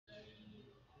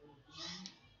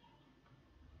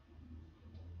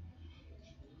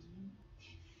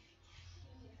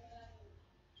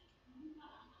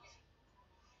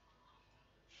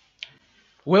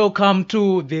Welcome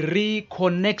to the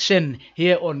Reconnection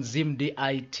here on Zimdi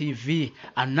TV.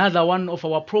 Another one of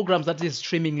our programs that is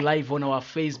streaming live on our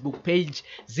Facebook page,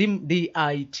 Zimdi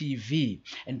TV.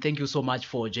 And thank you so much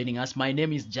for joining us. My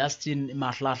name is Justin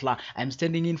Mahlahla. I'm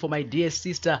standing in for my dear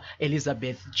sister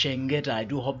Elizabeth Chengeta. I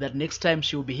do hope that next time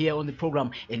she will be here on the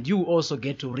program and you also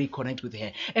get to reconnect with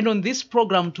her. And on this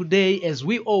program today, as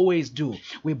we always do,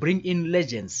 we bring in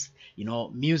legends,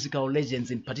 musical legends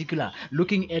in particular,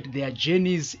 looking at their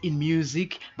journeys in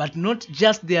music, but not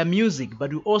just their music,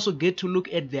 but we also get to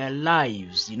look at their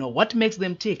lives, what makes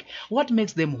them tick, what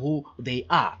makes them who they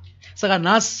are. Saka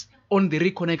nas on the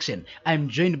Reconnection, I'm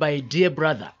joined by a dear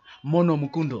brother, Mono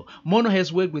Mukundu. Mono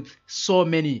has worked with so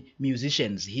many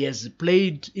musicians. He has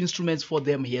played instruments for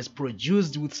them. He has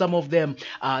produced with some of them,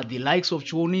 the likes of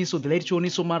Chioniso, the late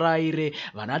Chioniso Maraire,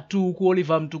 Vanatuku,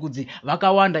 Oliver Mtukudzi,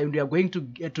 Vakawanda, and we are going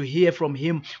to hear from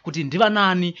him. Kuti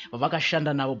ndivanani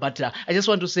vavakashanda navo. But I just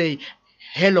want to say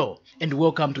hello and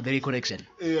welcome to the Reconnection.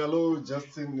 Hey, hello,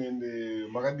 Justin and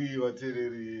Magadi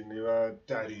Watereri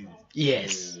Nevatari.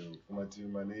 Yes.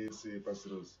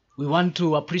 We want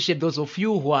to appreciate those of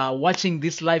you who are watching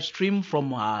this live stream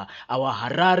from our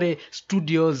Harare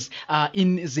studios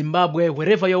in Zimbabwe.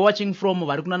 Wherever you're watching from,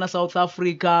 varikunana South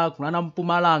Africa, kunana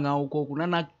Mpumalanga uko,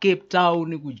 kunana Cape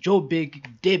Town, Joburg,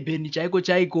 Durban,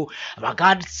 chaiko,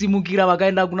 vakasimukira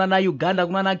vakaenda kunana Uganda,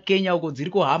 kunana Kenya uko,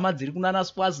 dziriko hama dziri kunana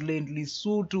Swaziland,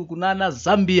 Lesotho, kunana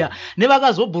Zambia,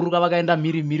 nevakazobhuruka vakaenda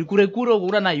mhiri kure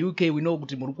kunana UK. We know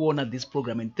kuti muri kuona this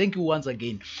program, and thank you once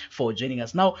again for joining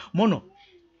us. Now, Mono,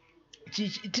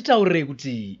 titaurire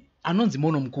kuti anonzi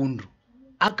Mono Mukundu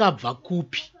akabva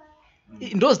kupi?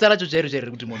 Ndo zita racho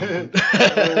chairo kuti Mono Mukundu.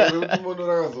 Mono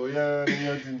rakazoya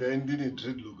nyati ndine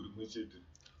dreadlock rimwechete.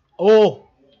 Oh,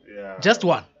 yeah, just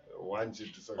one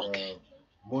chete. Saka okay.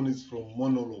 Mono is from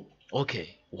monologue.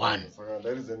 Okay, one. Saka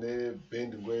that is a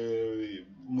band where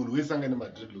munhu wese anga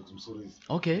nemadreadlocks musoro isi.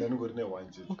 Okay. Ndaningori one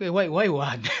chete. Okay, why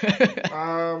one?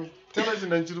 Tena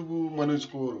chinhu ndichiri kumwana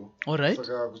wechikoro. All right.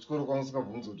 Saka kuchikoro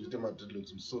kwanosingabvunza kuti uite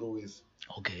madreadlocks musoro wese.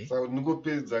 Okay. Saka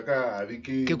ndingopedza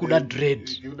kahavike kekuda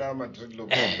dread. Kekuda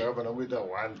madreadlocks ndakabva ndangoita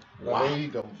one.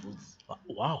 Ndakaiviga mubvudzi.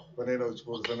 Wow. Panaenda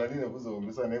kuchikoro saka ndine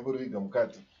kuzohombesa naikoriviga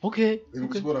mukati. Okay.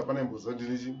 Kuchikoro hapana imbozwa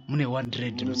ndinichi. Mune one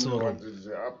dread musoro.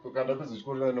 Kana pedza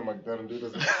kuchikoro ndana magitara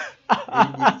ndoita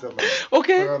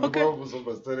Okay. Saka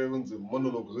ndokuzobva zita rekunzi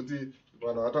monologue kuti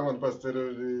vanhu vatanga ndipa zita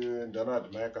ndana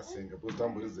adhimai akasenga kuti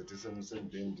tamborize tese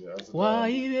musemband.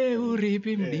 Waive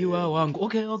uripi mdiwa wangu.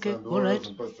 Okay, all right.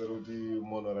 Ndipa zita kuti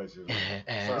mono rachiro.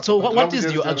 So what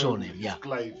is your actual name? Yeah.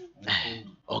 Clive Mukundu.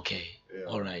 Okay. Yeah.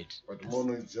 All right. But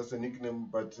Mono is just a nickname,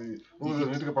 but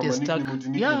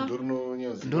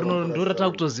ndorata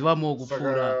kutozivamo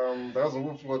kupfuura.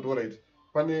 Ndakazongofunga kuti alright,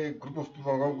 pane group of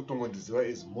people vanga kutongodziziva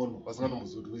as Mono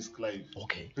vasingatombozivi kuti is Clive.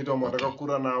 Okay. Peter mwana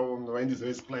ndakakura nawo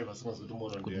vaindiziva as Clive vasingazivi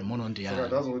kuti Mono ndiye. Saka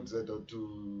ndakazongodecida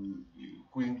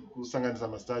kuti kusanganisa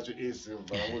mazita acho ese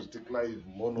vangozviti Clive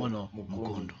Mono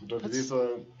Mukundu. Ndotivisa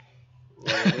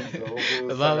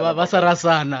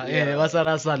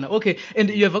vasarasana. Okay, and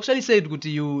you have actually said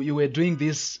kuti you were doing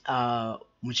this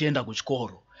muchienda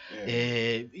kuchikoro.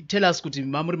 Tell us kuti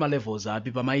mamuri malevels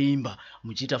api pamaimba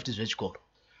muchiita futi zvechikoro.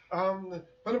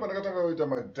 Pane pandakatanga kuita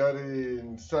magitare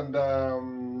ndisanda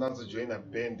nazojoina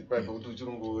band paibva kuti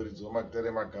uchirongoridzwa magitare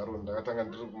emagaro. Ndakatanga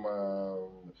ndiri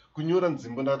kunyora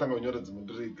nzimbo. Ndakatanga kunyora nzimbo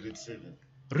ndiri grade 7.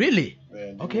 Really?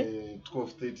 Okay.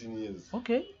 12-13 years.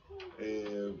 Okay.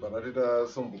 Panatoita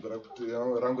songbook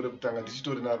rangu rekutanga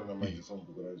ndichitori naro namanje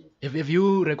songbook racho. Have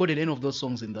you recorded any of those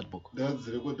songs in that book?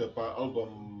 Ndadzirekodha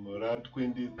paalbum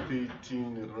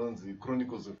ra2013 rinonzi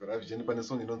Chronicles of Ravisheni. Pane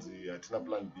song inonzi Hatina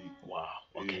Plan B. Wow.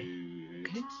 Okay.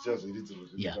 Tichazoiridzirwa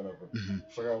zvipanapa.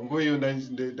 Saka nguva iyo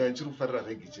ndandichiri kufarira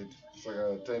regi chete.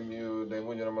 Saka time iyo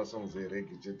ndaingonyora masongs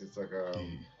eregi chete. Saka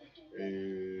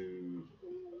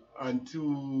until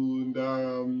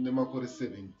nemakore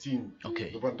 17. Okay.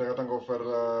 Ndopa ndakatanga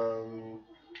kufarira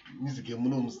music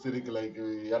yemuno mustereki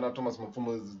like yana Thomas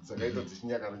Mapfumo dzakaita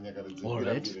dzichinyakara All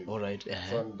right.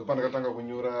 So ndopa ndakatanga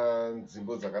kunyora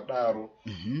nzimbo dzakadaro.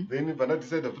 Then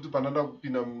pandadecida kuti pananda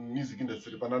kupinda music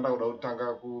industry, pananda kuda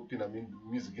kutanga kupinda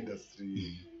music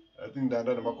industry, I think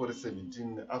ndanda nemakore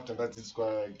 17 after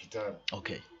ndadzidziswa guitar.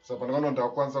 Okay. So pandakaona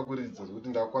ndakwanisa kuridza kuti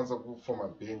ndakwanisa kufoma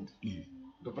band.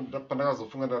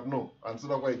 Pandakazofunga ndati no,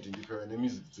 handisida kuidentify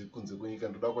nemusic dzekunze kwenyika,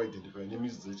 ndoda kuidentify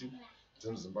nemusic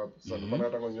dzemuZimbabwe. Saka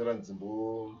ndopandakatanga kunyora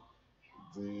nzimbo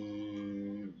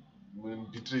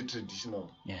dzebeat traditional.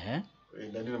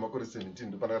 Ndandine makore 17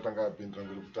 ndopandakatanga band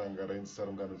rangu rekutanga rainzi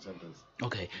Sarungano Chanters.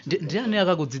 Okay. Ndiani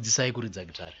akakudzidzisai kuridza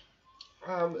gitari?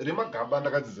 Remagaba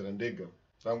ndakadzidzira ndega.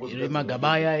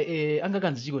 magabaya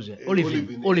angakanzi chiko zve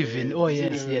Olivin. Oh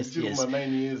yes.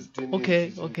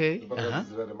 Okay.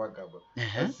 remagaba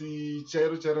asi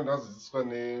chairo ndakazodzidziswa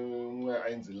nemumwe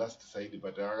ainzi last side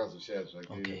but akazoshaya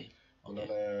zvake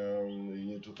kunana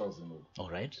year 2000.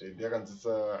 Alright.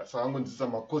 Ndiyakanzisa saangonzisa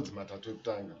makodzi matatu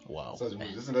ekutanga. Saka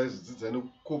zvimwe zvese ndaizodzidza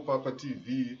nekukopa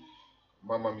paTV.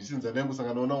 Mama mishinzi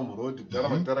andaingosangana nawo muroad kudhara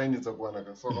magitara ainetsa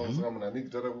kuwanaka. Saka unosanga munhu ane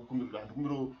gitara kukumbira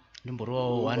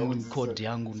ndimborowo one code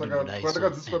yangu ndinodai. Saka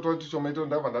ndakadzidziswa kuti chomaita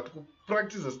ndabva ndati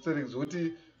kupractice stereo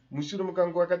zvokuti mushure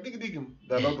mukanguva kadiki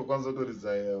ndada kutokwanisa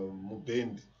kutoridza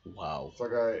mubhendi.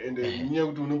 Saka ende nyaya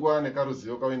kuti unenge wane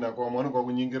karuzivo kainako vamwe vanenge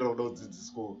vakunyengera kuda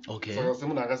kudzidziswa. Saka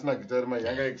semunhu akasina gitari mai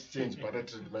yanga exchange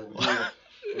barter mai kuti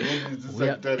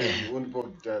unodzidzisa gitari unipo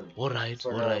gitari. Alright.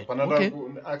 Panada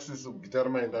access kugitari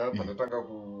mai ndabva ndatanga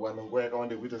kuwana nguva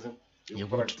yakawanda yekuita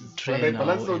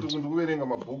ndaibhalanisa kuti ndikuverenga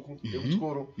mabhuku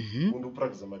ekuchikoro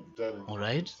kundopractice magitari.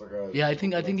 Alright. Yeah, I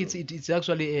think it's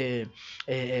actually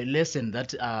a lesson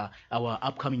that our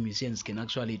upcoming musicians can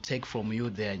actually take from you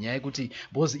there.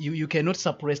 Because you cannot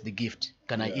suppress the gift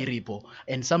kana iripo,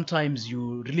 and sometimes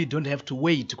you really don't have to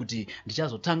wait kuti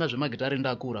ndichazotanga zvemagitari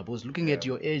ndakura, because looking at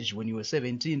your age when you were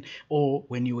 17 or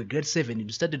when you were grade 7 you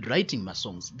started writing my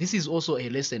songs. This is also a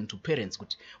lesson to parents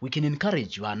kuti we can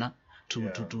encourage vana to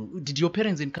did your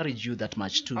parents encourage you that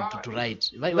much to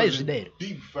write? Why is there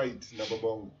big fight na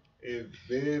babangu? A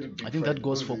very big I think that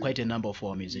goes for quite a number of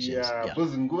our musicians.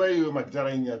 Because nguva iyo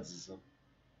magitara inyadzisa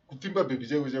kupimba bhebi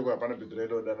cheko hapana bhebi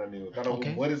raida kudana newe kana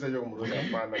kumhoresa cheko murozi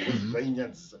hapana,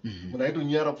 zvainyadzisa munhu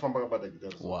aitonyara kufamba akabata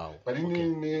gitara. But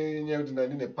nenyaya yekuti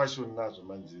ndandine passion nazvo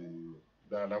manje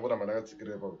ndangoramba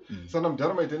ndakatsikira ipapo. Saka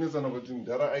mudhara maitenetsana kuti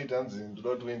mudhara aiti hanzi ndoda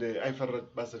kuti uende, aifarira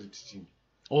basa reteaching.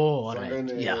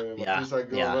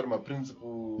 Vari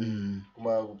maprinciple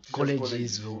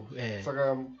colleges.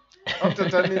 Saka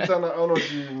after tanetsana aona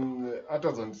kuti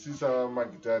atazondisisa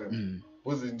magitari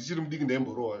because ndichiri mudiki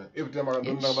ndaimborowa every time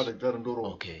akandonanga bata gitari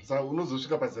ndorowa. Saka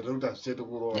unozosvika pazera rekuti hazvichaite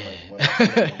kurowa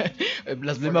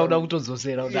lazima uda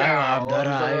kutodzosera kuti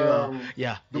mudhara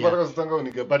ndopatakazotanga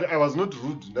kunika, but I was not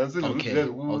rude. Ndandisiri rude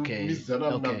rekumisidzana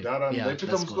namudhara.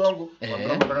 Ndaipeta musi wangu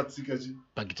vandoramba ndakatsika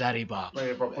pagitari ipapo.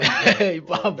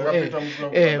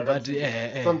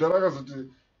 Saka mudhara akazoti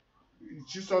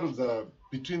chisarudza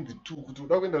between the two kuti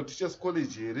uda kuenda kuteachers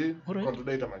college here kana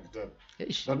udaita magitari.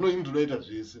 Ndandino ini ndodaita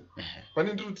zvese.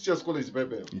 Pane ndiri teachers college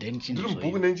paipayo ndiri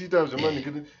mubhuku nenchiita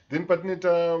zvemanikiti, then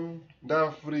patineta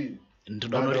ndafree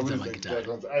ndonoridza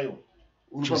magitari. Aiwa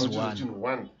unofanira kuchiza chinhu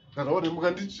 1 kana uri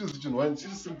mukandichiza chinhu 1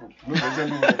 chiri simple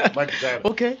ndozoita magitari.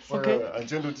 Saka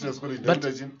handichaenda teachers college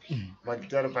ndaita chinhu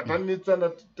magitari.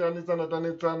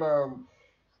 Tanetsana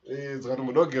dzikati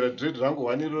muda kugera dread rangu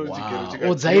 1 iro chigero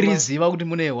chikati dzairiziva kuti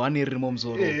mune 1 iri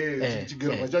mumusoro.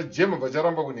 Chigero pachajema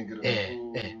pacharamba kuningira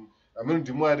amene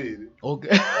ndimwari here.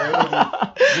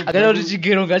 Akaita kuti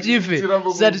chigero ngachife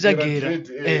chisati chagera.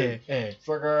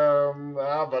 Saka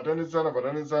batanetsana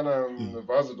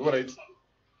vazoti alright,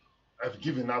 I've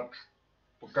given up.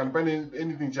 Kana pane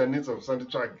anything chanetsa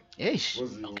usanditsvage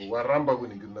because waramba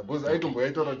kuningirira. Because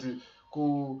aitomboyaitaura kuti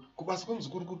kubasa kwemzi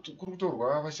kuri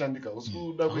kutorwa vashandika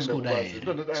usikuda kuenda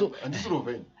kubasa.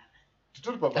 Handisiroveni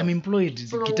I'm employed.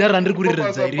 Gitara ndiri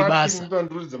kuriridza iri basa.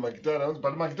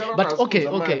 But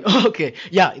okay.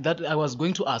 Yeah, that I was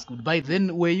going to ask. By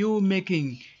then, were you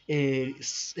making a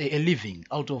living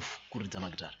out of kuridza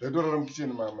magitara? Ndaitorara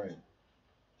mukicheni mamai.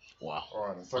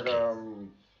 Saka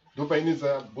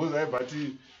ndopainisa bhozi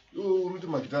aibvati uri kuti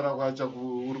magitara ako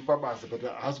achako uri pabasa but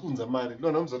haasi kunza mari.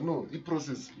 Ndonamuzati no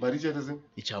iprocess mari ichaita se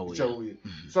ichauya.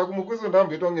 Saka kumukwese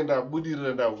ndamboita kunge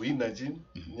ndabudirira ndahwina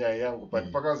nyaya yangu,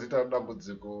 but pakazoita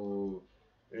dambudziko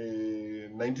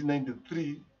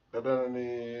 1993 ndadana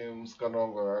nemusikana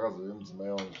wangu akazove mudzimai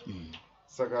wangu.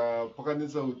 Saka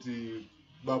pakanetsa kuti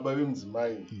baba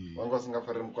vemudzimai vanga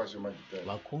vasingafariri mukwasho magitari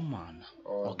vakomana.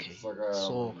 Saka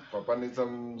papanetsa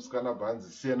musikana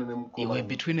bhanzi siyana nemukomana. Iwe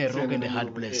between a rock and a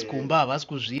hard place. Kumba havasi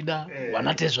kuzvida,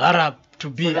 vanatezvara to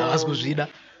be havasi kuzvida.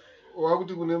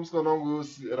 Wakuti kune musikana wangu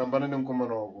rambana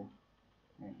nemukomana wako.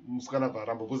 Musikana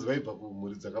bharamba because vaibva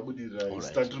kumhuri dzakabudirira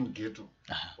stand room ghetto.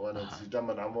 Wanadziita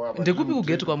manhamo apa. Ndekupi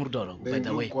kughetto kwamuri kutaura by the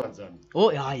way?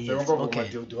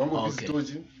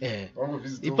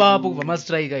 Yes. Ipapo kubva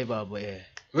mastrike ipapo.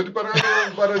 Kuti para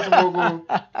chimoko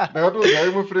ndakatodza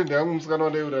imwe friend yangu musikana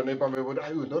wandaivira naye pamba kuti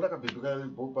aiwe ndauda kabhebheka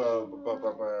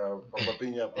pamba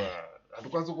penya pa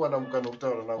handikwanisi kuwana mukana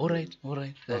wekutaura navo. Alright.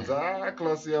 Vanza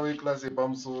klasi yavo iklasi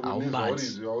yepamusoro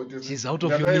nezvauri waute. She's out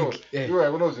of your league. Iwe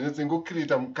haikona kuzvinetsa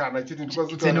ingocreata mukana chete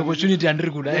ndikwanisi It's an opportunity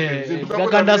yandiri kuda.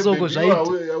 Ndakanda soko zvaita.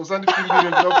 Usandipingire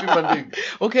ndinopfimba ndege.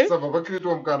 Okay. Saka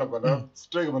vakreatwa mukana bana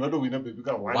strike bana dohwina baby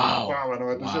ka 1 vana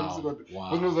vatoshamisa kuti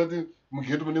unoziva kuti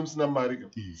mugeto mune musina mari ka.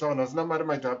 Saka vanhu vasina mari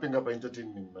maita apenga pa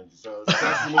entertainment manje.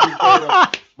 Sasa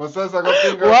sinomikora. Masasa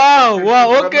akapenga.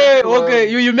 Wow. Okay.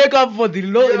 You make up for the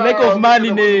lack of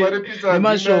money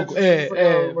nemashoko.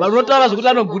 Vanotaura zvokuti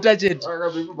anoguta chete.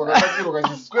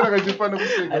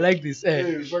 I like this.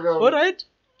 Alright.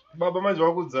 Baba manje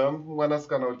vakudza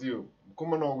mwanasikana kuti iyo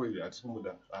mukomana wako iyi hatisi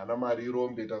kumuda, haana mari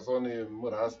irombe tasaone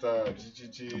murasta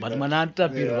chichichi. But mwana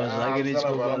atapirwa zvake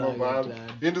nechikobara.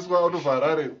 Endeswa out of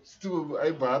Harare, still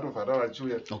aibva out of Harare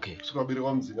achiuya. Okay. Kusvika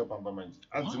abereka mudzinga pamba manje.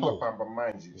 Adzingwa pamba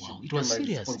manje. It was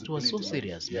serious. It was so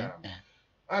serious, man.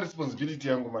 Responsibility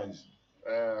yangu manje.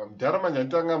 Mudhara manje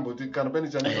anditanga mboti kana pane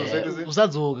chandiso saite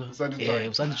usadzoka.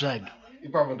 Usanditsvage.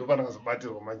 Ipapo ndo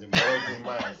panakazobatirwa manje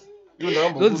manje.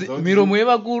 Miromo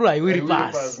yevakuru haiwiri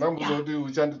pasi. Ndambuza kuti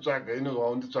uchanditsvaga ino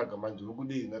waunditsvaga manje uri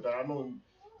kudii nati ano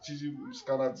chichi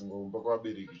musikana dzingomba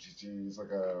kuvabereki chichi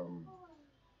saka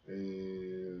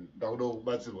ndakuda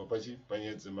kubatsirwa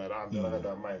panyaya dzemari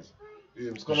andarakada manje.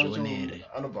 Musikana wacho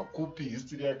anobva kupi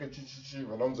history yake chichichi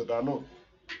vanamuza kuti ano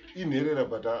inherera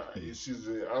but ari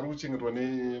kuchengetwa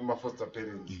nemafoster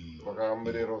parents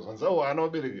vakamurera zvanzawo ana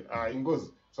vabereki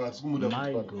ingozi. My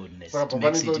goodness, it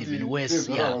makes it even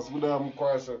worse. Vasikuda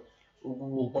mukwasha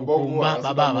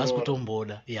baba havasi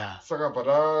kutomboda. Saka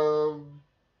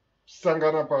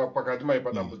patasangana pakati mai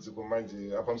padambudziko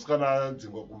manje apa musikana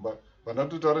adzingwa kumba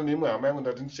vandatotaura neimwe hama yangu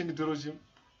ndati ndichengetero chi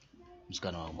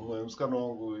musikana wangu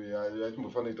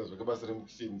achimbofanira kuita zvake basa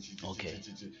remukicheni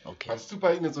chichichichi asi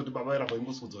painetsa kuti baba iramba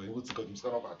ingosudza ingotsika kuti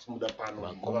musikana wako hatikumuda pano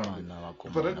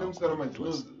patati nemusikana manje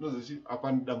nozechi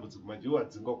apani dambudziko manje iwo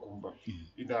adzingwa kumba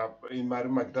mari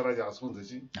magitara acho asikunza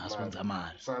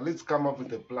mari. Saka let's come up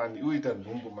with a plan. Iwo ita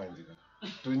nhumbu manje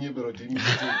tonyebera kuti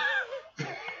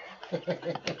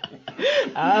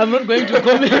I'm not going to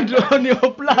comment on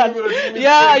your plan.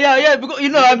 Yeah, because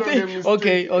I'm thinking.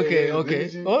 Okay.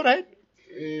 All right.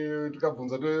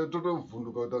 Tikabvunza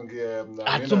totovhunduka kutonge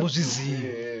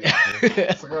hatombozvizivi.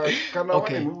 Saka kana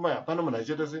wane nhumbu maya hapana munhu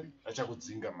achiita sei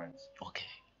achakudzinga manje. Okay.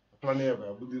 Plan yabva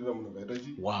yabudirira munhu vaita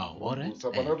chi. Wow, all right.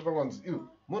 Saka pana kutotanga kunzi iwe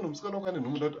munhu musikana wako ane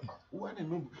nhumbu ndati uwane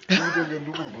nhumbu utonge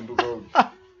ndikubvunduka.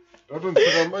 Ndatonzi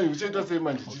saka mai uchaita sei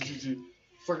manje chichichi.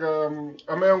 Saka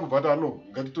amai yangu bhati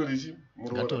ngatitore chi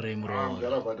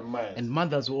and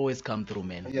mothers will always come through,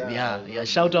 man. Yeah.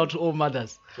 Shout out to all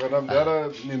mothers. Kana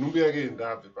mudhara nenhumbu yake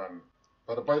ndabve pano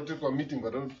pana paitwa meeting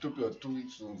vatatopiwa 2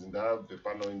 weeks unzi ndabve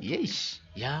pano.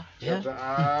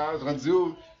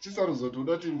 Zvakanziwo chisarudzo kuti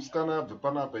uda kuti musikana abve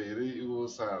panapa here iwo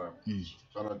sara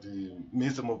kana kuti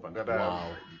mese mobva ndada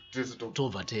tese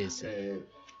tese.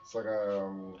 Saka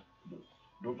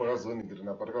ndo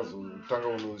pakazoningirana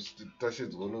patakazotanga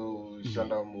tashidzwa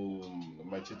unoshanda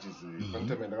mumacheches pane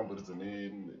time yandakamboridza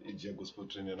neAG Gospel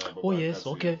Trainer namba. Oh yes,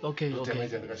 okay.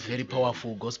 Very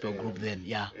powerful gospel group then.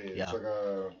 Yeah.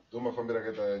 Saka ndo mafambiro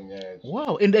akaita nyaya.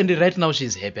 Wow, and right now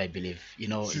she's happy, I believe. You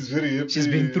know, she's very happy. She's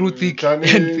been through thick and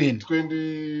thin.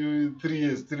 23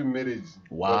 years, 3 marriage.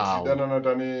 Wow. Danana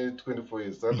tane 24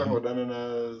 years. Satanga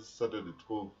danana Saturday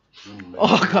 12 June.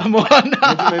 Oh, come on.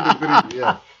 1993,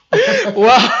 yeah.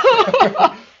 Wow.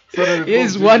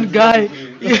 Here's one guy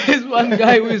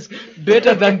who is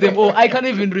better than them all. I can't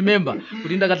even remember. I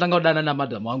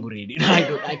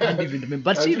can't even remember.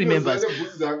 But she remembers.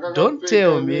 Don't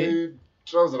tell me.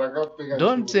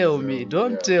 Don't tell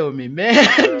me, man.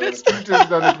 That's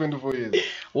 24 years.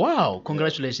 Wow,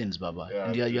 congratulations, Baba.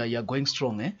 And you're going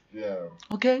strong, eh? Yeah.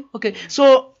 Okay.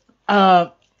 So,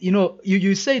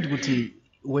 you said, Guti,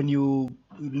 when you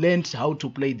learned how to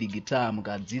play the guitar,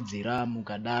 mukadzidzira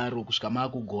mukadaro kusvika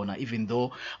makugona, even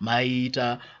though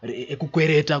maita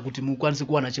ekukwereta kuti mukwanise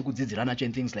kuwana chekudzidzira nacho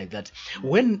and things like that.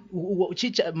 When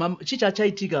chicha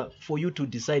chaitika for you to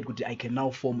decide kuti I can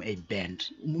now form a band,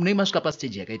 munenge masvika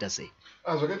pastage yakaita sei?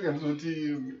 Zvakaitika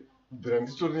ndizoti kubvira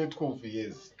nditori ne12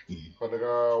 years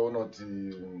pandakaona kuti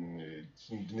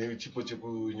ndine chipo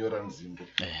chekunyora nzimbo,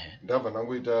 ndabva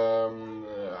ndangoita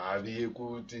havi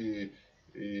yekuti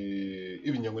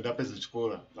even nyange ndapedza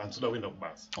chikora handinoda kuenda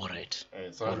kubasa.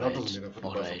 Saka ndinatozomira futi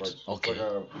kubasa kwacho. Saka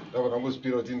ndabva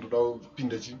ndangozvipira kuti ndoda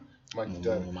kupinda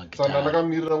magitari. Saka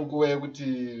ndakamirira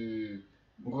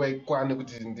nguva ikwane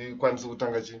kuti ndikwanise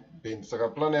kutanga band. Saka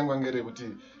plan yangu yanga iri kuti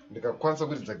ndikakwanisa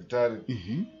kuridza gitari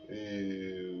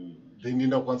then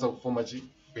ndinakwanisa kufoma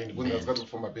band. Kuti ndasingati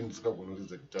kufoma band ndisingagona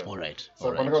kuridza gitari.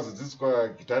 Saka pandakazodzidziswa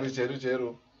gitari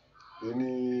chairo then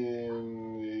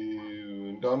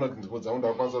ndaona kuti nzvimbo dzangu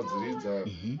ndakwanisa kudziridza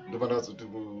ndopanda kuzoti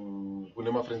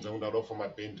kune mafriends angu ndada kufoma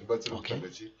band ndibatsire kutsvaga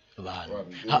chi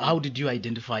How did you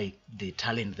identify the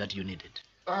talent that you needed?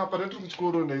 Pana tiri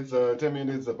kuchikoro ndaidza time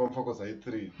inoidza pamufocus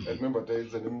i3 I remember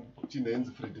taidza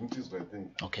nemuchindainzi Freedom Tizwa I think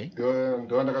Okay.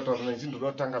 ndo ndakataura naye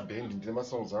chindoda kutanga band ndine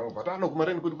masongs angu but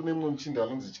kumareni kwedu kune mumwe muchinda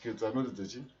anonzi Chiketsa anoridza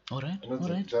chi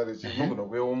anonzi gitare chi unogona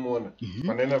kuyaomona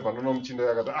panaina panoona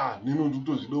muchinda akati nino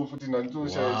ndikutozvidawo futi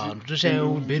nditoshaya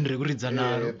band rekuridza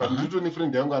naro but nditone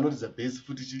friend yangu anoridza bass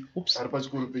futi chi ari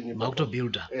pachikoro penye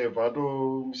makutobuilda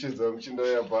patomushedza muchinda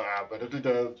yabva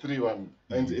patatoita 3-1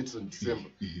 ainzi Edson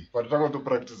December patotanga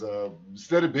kutopractice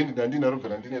sitari band ndandinaro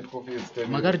bvera ndine coffee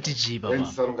makariti chii baba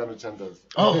Sarungano Chantas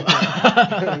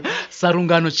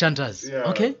Sarungano Chantas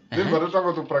okay then patotanga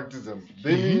kutopractice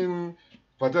then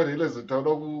patarealize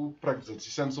tauda kupractice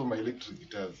tichishandisa maelectric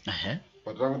guitars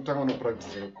patotanga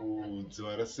kunopractice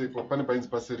kudziva raseko pane painzi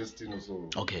paCelestino so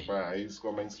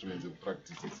pahaiswa mainstruments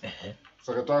ekupractices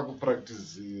saka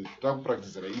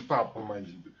takupracticera ipapo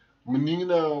manje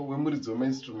munin'ina wemuridzi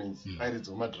wemainstruments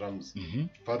airidzi wemadrums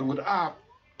patongoti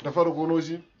ndafanira kuona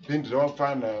uchi bhendi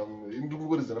ravafana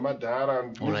ndikuridza nemadhara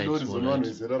ndinoridza nevanhu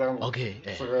vezera rangu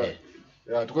saka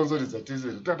hatikwanisa kuridza tese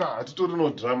hatitori no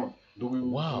drama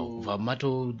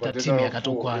timu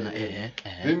yakatokwana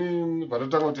then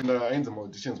patotanga kutenda ainzi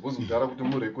maauditions because kudhara kuti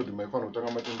murekodi maifanira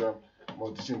kutanga matenda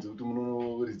maauditions ekuti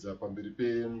munoridza pamberi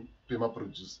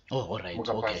pemaproducer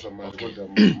mukapasa marekodha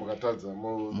mukatadza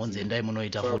monzendai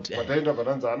munoita futi pataenda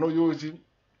patanzi anoyochi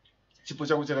chipo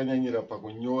changu chakanyanyira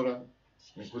pakunyora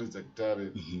nekuridza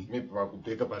gitare maybe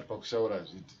pakubheka but pakushaura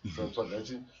hazviti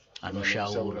satsvagachi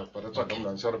anoshaura patatsvaga munhu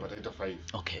anoshaura pataita 5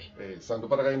 saka ndo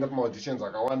patakaenda pamaauditions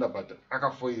akawanda but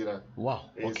akafoira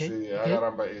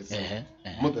akaramba ese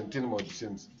more than 10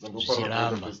 maauditions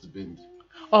sandoparaaita first band.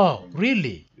 Oh,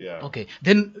 really? Yeah. Okay.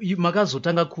 Then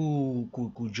makazotanga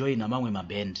kujoina mamwe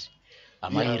maband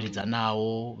amairidza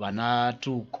nawo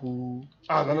vanatuku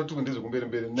vanatuku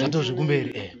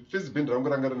ndezvekumberi first band rangu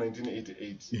ranga ra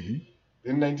 1988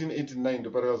 then 1989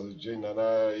 ndoparakazojoina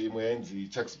na imwe yainzi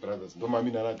Chucks Brothers ndo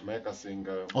mami nanati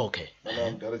maikasenga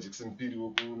nana mudhara Jackson Piri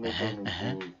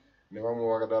wokunokonoku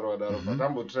nevamwe vakadaro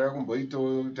patambotraya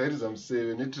kumboitawo tairidza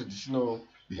museve netraditional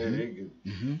reggae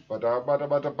but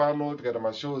abata pano tikaita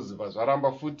mashows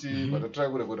pazvaramba futi patatrai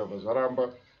kurekoda pazvaramba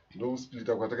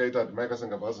ndokusplita kwatakaita ati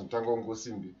maikasenga bvazonotanga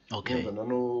ungosimbi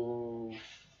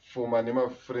ndanofoma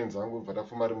nemafriends angu bva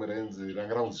tafoma rimwe rainzi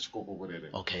ranga raunzi Chikokokorere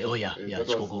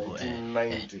Chikokoko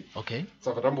 1990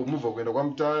 saka tambomuvha kuenda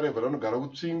kwaMutare bva tanogara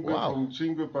kuTsvingwe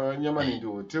kuMutsvingwe paNyamanindi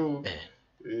Hotel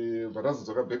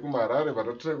bvatazodzoka back kumaharare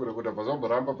bvatatrai kurekoda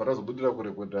bvazvamboramba bvatazobudira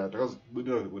kurekoda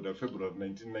takazobudira kurekoda February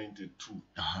 1992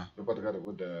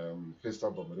 ndopatakarekoda first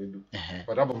album redu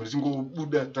but album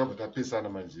richingobuda tabva tapesana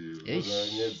manje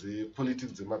nyaya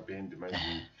dzepolitics dzemaband manje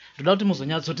ndoda kuti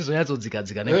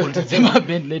muzonyatsodzikadzika nepolitics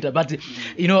dzemaband later but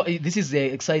you know this is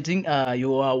exciting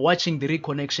you are watching the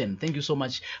Reconnection. Thank you so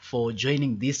much for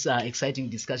joining this exciting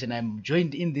discussion. I'm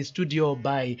joined in the studio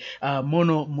by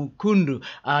Mono Mukundu.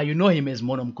 You know him as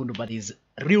Mono Mukundu, but his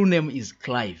real name is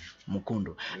Clive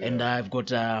Mukundu. And I've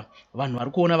got vanhu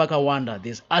vari kuona vakawanda.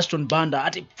 There's Ashton Banda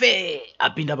ati pfe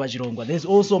apinda pachirongwa. There's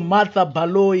also Martha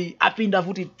Baloi apinda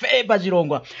futi pfe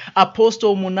pachirongwa.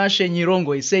 Apostle Munashe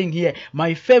Nyirongo is saying here,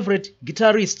 my favorite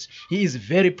guitarist. He is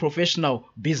very professional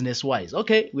business wise.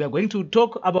 Okay, we are going to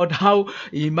talk about how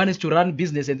he managed to run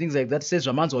business and things like that. Says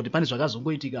zvamanzwa kuti pane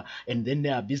zvakazongoitika and then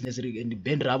their business and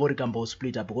band ravo rikambo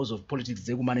split up because of politics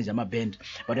dzekumanage amaband.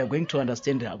 But we are going to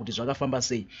understand kuti zvakafamba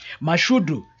sei.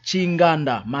 Mashudu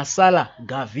Chinganda Masala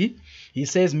Gavi, he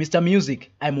says, Mr.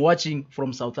 Music, I'm watching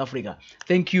from South Africa.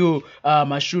 Thank you,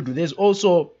 Mashudu. There's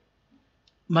also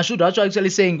Mashudu actually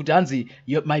saying, Hanzi,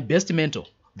 you're my best mentor,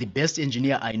 the best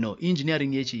engineer I know.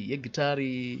 Engineering yechi, guitar,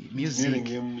 music,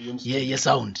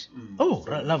 sound. Oh,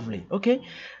 lovely. Okay.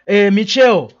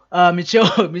 Michel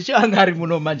angari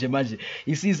muno manje.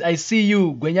 He says, I see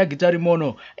you, Gwenya Gitari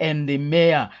Mono, and the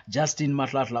mayor, Justin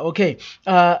Mahlahla. Okay,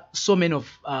 so many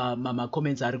of mama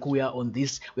comments are on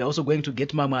this. We are also going to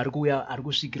get mama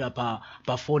arikushikira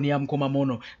pa phone ya mkoma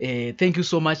mono. Thank you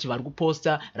so much.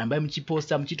 Varikuposta, rambai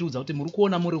mchiposta, mchituza kuti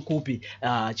murikuona muri kupi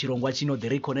chirongwa chino the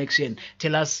Reconnection.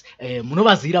 Tell us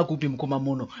munovazira kupi mkoma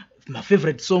mono. My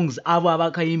favorite songs ava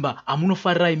vakaimba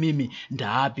amunofarira imimi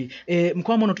ndahapi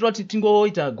mkoma mono toda kuti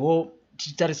tingoita go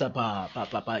titarisa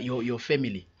pa your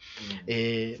family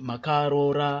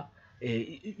makarora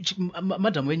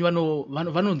madam wenyu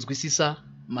vanonzwisisa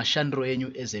mashandiro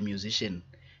enyu as a musician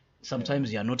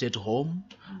Sometimes you are not at home.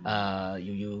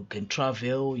 You can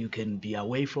travel. You can be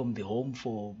away from the home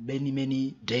for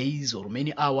many days or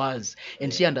many hours,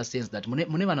 and she understands that. Mune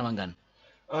vana vangani?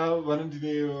 Vana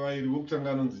ndine vairi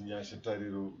vokutanga anonzi Nyasha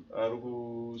Tariro ari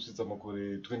kusvitsa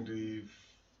makore 23.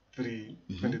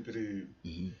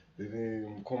 Then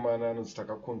mukomana anonzi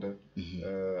Takakunda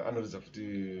anoridza futi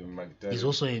magitari. He's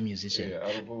also a musician.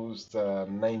 Ari kusvitsa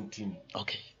 19.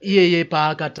 Okay. Iyeye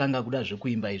paakatanga kuda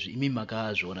zvekuimba izvi imi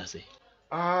makazviona sei?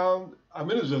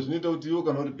 Amene zvinoita kuti iwo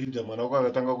kana uri bhidha mwana wako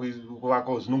akatanga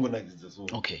kuvakawo zvinongonakidza so.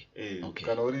 Okay.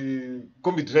 Kana uri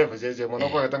combi driver chaiche mwana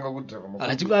wako akatanga kudriva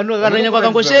makombi. Akanyanya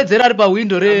kwakangoshedzera ari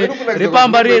pahwindo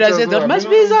repamba riye rashedzera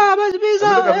machipisa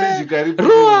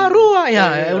ruwa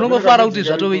unongofara kuti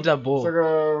zvatoita bo.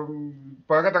 Saka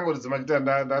paakatanga kuridza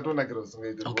magitari ndatonakira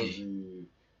zvisingaiti because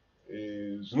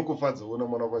zvinongofadza kuona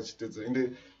mwana wako achitedza ende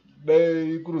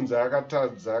dai kurunzi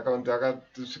akatadza akaunti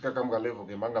akasvika kamwe level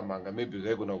kemanga maybe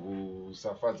zvaigona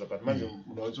kusafadza but manje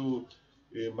munhu wacho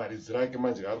maridzi rake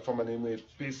manje arikufamba neimwe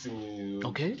pacing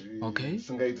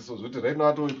isingaiti so zvoti right now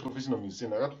atove professional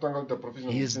musician akatotanga kuita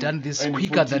professional. He has done this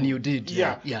quicker than you did.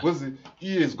 Because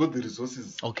he has got the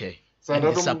resources. Okay. And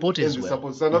the support as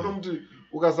well. So ndatomti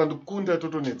ukasandikunda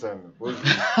totonetsana.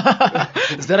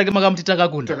 Zita rake makamuti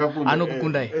Takakunda.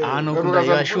 Anokukundai. Anokukunda,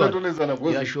 you are sure.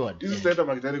 You are sure. Isi taita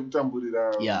magitari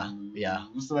kutamburira.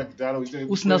 Usina gitara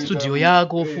usina studio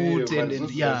yako futi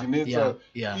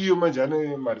iyo manje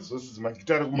ane resources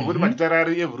magitari kumangoti magitari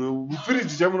ari everywhere.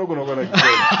 Fridge chamunogona kuona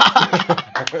gitari.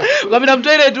 Ukamira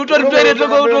mutoilet utori mutoilet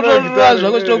utotora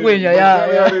zvako chitokwenya.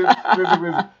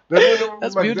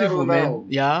 That's beautiful, man.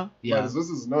 Yeah.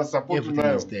 Resources now support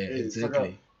everything is there.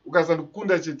 Exactly.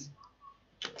 Ukasandikunda cheti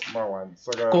mawani.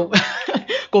 Saka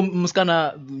ko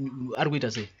musikana ari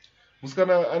kuita sei?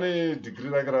 Musikana ane degree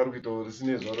rake raari kuita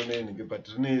risine zvaro nenhingi but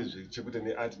rine zvechekuita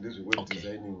neart ndezveweb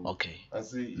designing.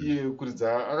 Asi iye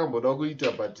kuridza akamboda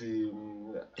kuita but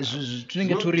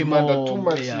zvinenge turimo too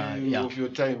much of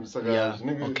your time. Saka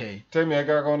zvinenge time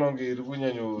yake akaona kunge iri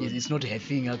kunyanyo. It's not her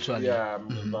thing actually.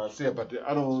 Masiya but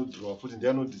anodhirowa futi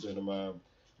ndiye anodhizaina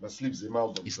masleeves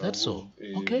emaalbums. Is that so?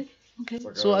 Okay.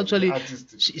 So actually,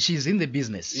 she's in the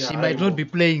business. She might not be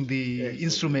playing the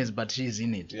instruments, but she's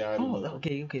in it.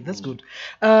 Okay, that's good.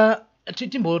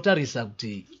 Timbotarisa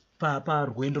kuti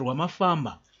parwendo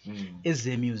rwamafamba as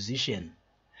a musician,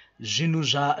 zvinhu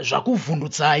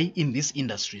zvakuvhundutsai in this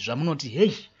industry zvamunoti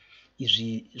hey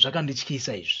izvi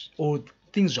zvakandityisa izvi, or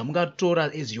things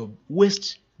zvamungatora as your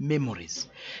worst memories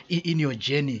in your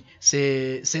journey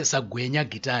sagwenya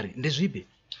gitari ndezvipi?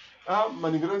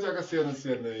 Maningiro acho akasiyana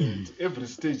every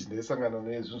stage ndaisangana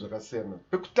nezvinhu zvakasiyana.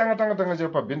 Pekutanga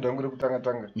chaipo pabhendi rangu rekutanga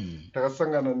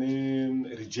takasangana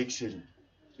nerejection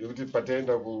yekuti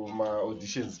pataenda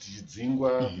kuma-auditions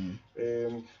tichidzingwa.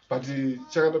 But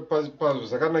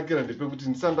zvakanakira ndepekuti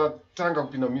ndisandatanga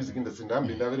kupinda music industry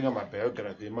ndahambe ndaverenga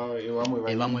mabiography evamwe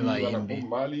vaimbi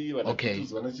Mali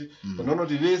vanatuzi vanachi vanaona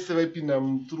kuti vese vaipinda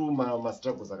through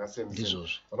mastruggles akasiyana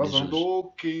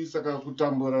vanazondookay saka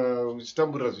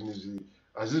uchitamburira zvinhu izvi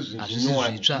hazvisi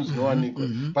zvinowanikwa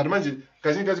but manje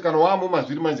kazhinji kacho kana wamo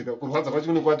mazviri manje kurwadza kwacho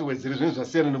kunenge kwati wedzere zvinhu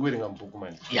zvasiyana nekuverenga mubhuku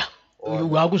manje.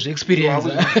 Wakuzviexperience.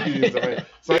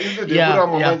 So instead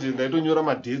yekurama manje ndaitonyora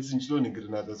madates ndichitoningiri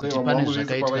nadzo. So vamwe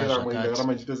vese pavairama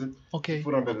ndakarama nchiita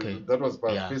that was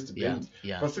my first band.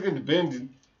 Second band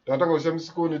ndatanga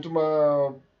kushandisiko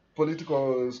netuma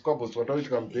political squabbles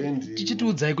twataitika muband.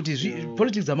 Tichitiudzai kuti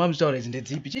politics dzamamuchitaura idzi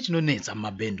ndedzipi? Chii chinonetsa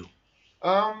mumabhendu?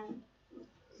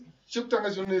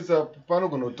 Chekutanga chinonetsa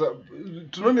panogona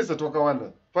tunonetsa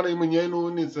twakawanda. Pana imwe nyaya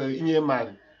inonetsa inyaya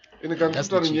yemari.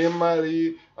 Kutaura nyaya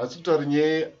yemari hasi kutaura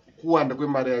nyaya kuwanda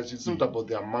kwemari yacho. It's not about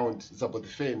the amount, it's about the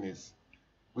fairness.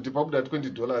 Kuti pabuda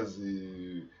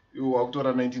 $20 iwo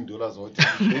wakutora $19 woti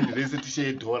bendi rese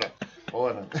tishe $1.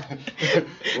 Ona.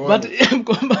 But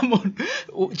mkomba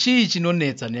munhu chii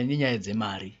chinonetsa nenyaya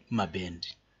dzemari mumabhendi?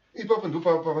 Ipapo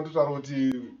ndipo pavandotaura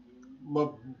kuti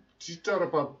tichitaura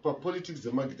papolitics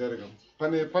dzemagitari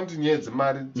panoti nyaya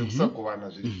dzemari dzekusagovana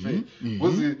zviri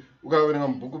because ukaverenga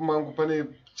mubhuku mangu pane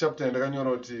chapter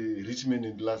yandakanyora kuti rich men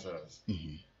and Lazarus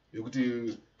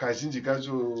yekuti kazhinji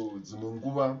kacho dzimwe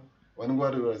nguva vanenge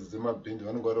vari vazi dzemabhendi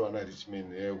vanenge vari vana rich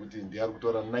men yekuti ndiye ari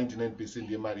kutora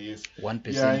 99% yemari yese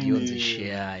 1% yonzi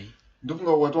share.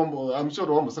 Ndofunga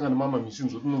amushauri wambosangana mama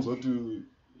machines kuti unonzwa kuti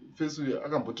first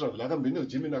akambotravel akamboenda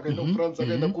kuGermany akaenda kuFrance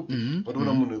akaenda kupi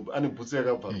patoona munhu ane bhutsi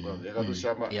yakabvaruka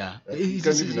yakatoshama.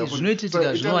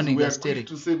 Zvinoitika zvinowanika stereo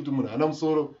to say kuti munhu hana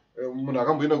musoro. Munhu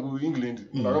akamboenda kuEngland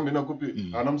munhu akamboenda kupi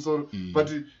hana musoro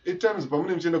but at times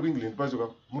pamune muchienda kuEngland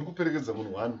pacho muri kuperekedza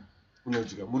munhu 1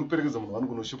 unodya muri kuperekedza munhu wani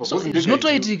kunoshupa so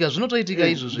zvinotoitika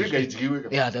izvozvo ndega idyiwe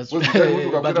yeah that's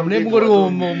but mune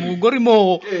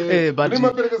mungorimo but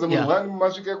maperekedza munhu wani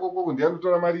masvika ikoko ndiye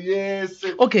anotora mari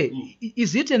yese. Okay,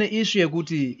 is it an issue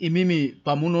yekuti imimi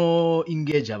pamuno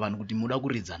engage vanhu kuti muda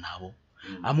kuridza navo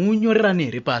amunyorerani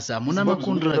here pasi hamuna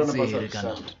macontracts here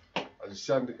kana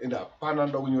hazvishandi ende hapana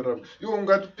ndoda kunyorerana iwe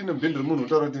ungatipinde mubhendi remunhu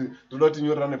utaura kuti ndoda kuti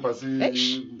tinyorerane pasi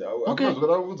hakuna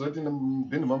zvakada kudza kuti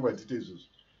mubhendi mangu hatite izvozvo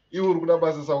iwe uri kuda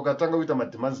basa sa ukatanga kuita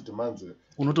mademands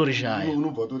unotorishaya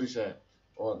unobva utorishaya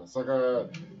ona saka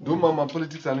ndo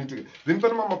mamapolitics anoitika then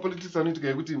pane mamapolitics anoitika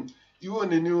yekuti iwo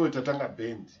neniwo tatanga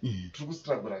bhendi tiri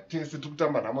kustragura tese tiri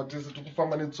kutamba nhamo tese tiri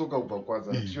kufamba netsoka kubva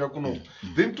kwaza tichiuya kuno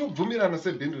then tobvumirana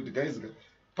sebhendi kuti guys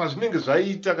pazvinenge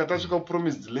zvaita katasvika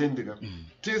kupromised land ka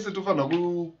tese tofanira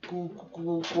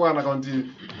kuwana kaunti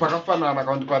pakafanana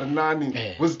kaunti pari nani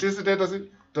bcause tese taita se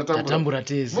tatambura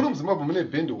tese muno muzimbabwe mune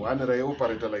bhendi one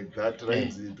raioperata like that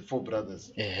rainzi the four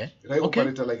brothers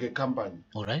raioperata like a company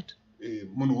alright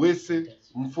munhu wese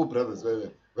mu4 brothers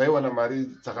vaiwana mari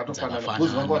dzakatofanana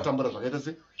bcause vanga vatambura zvakaita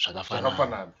se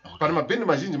zvakafanana pane mabhendi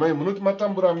mazhinji mai munoti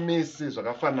matambura mese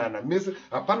zvakafanana mese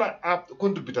hapana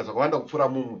contributor zvakawanda kupfuura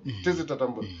mumwe tese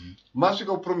tatambura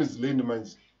masvika kupromise land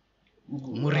manje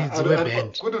muridzi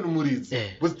webhendi kwete muridzi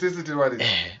bcause tese tiri varidzi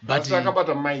but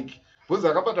akabata mike bcause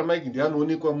akabata mike ndiye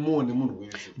anoonekwa more nemunhu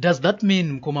wese. Does that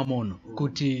mean mukoma mono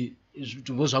kuti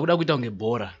zvakuda kuita kunge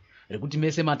bhora rekuti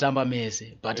mese matamba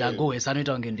mese but agohwesa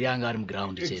anoita kunge ndiye anga ari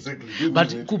muground chete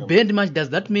but kubhendi manje does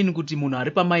that mean kuti munhu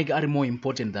ari pamike ari more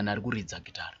important than ari kuridza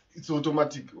gitara? It's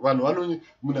automatic vanhu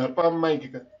munhu ari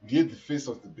pamike ndiye the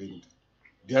face of the band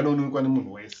ndiye anoonekwa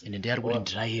nemunhu wese ende ndiye ari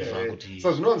kuti driver kuti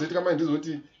saka zvinowanzoitika manje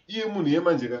ndizvoti iye munhu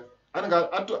yemanjeka anenge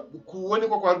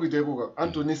kuonekwa kwaari kuita ikoko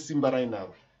anotone simba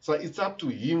rainaro so it's up to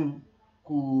him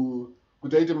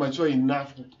kuti aite mature enough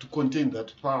to contain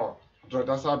that power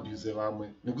kuti asaabuse vamwe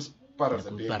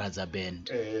nekuparadza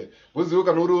band bcause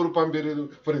kana uri pamberi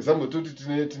for example toti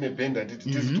tine band handiti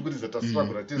tese tikuridza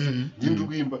tasipagura tese ndiri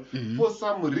kuimba for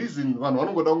some reason vanhu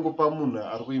vanongoda kungopa munhu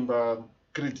ari kuimba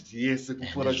credit yese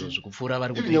kupfuura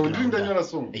vari ndiri ndanyora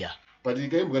song but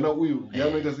ikaimbwa nauyu ndiye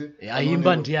anoita se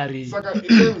aimba ndiari saka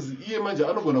times iye manje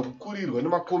anogona kukurirwa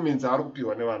nemacomments aari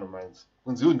kupiwa nevanhu manje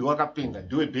kunzi iwo ndiwakapenga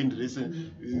ndiwe bhendi rese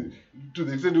to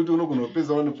the extent kuti unogona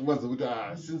kupedza wane pfungwa dzekuti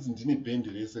since ndine bhendi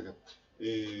rese ka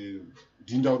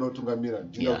ndindakuda kutungamira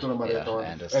ndinda kutora mari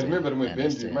yakawanda. I remember rimwe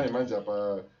bhendi mai manje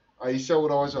apa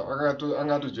aishaura wacho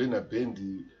anga atojoina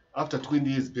bhendi after 20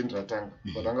 years bhendi ratanga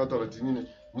but anga ataura kuti inini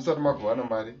musati magovana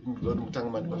mari ndinoda kuti mutange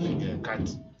mandipa figa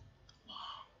yakati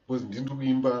bcause ndiri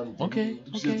kuimba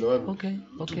ndichiedza vanhu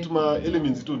tuma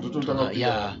elements ndototanga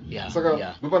kuita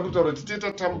saka ndopandikutaura kuti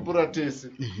tatambura tese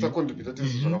tacontributa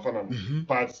tese zvakafanana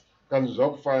but kana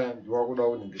zvakufaya ndiwakuda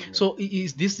uningirira. So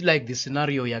is this like the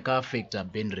scenario yakaafecta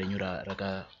band renyu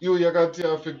iyo yakati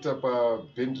afecta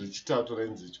paband rechitatu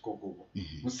rainzi chikokoko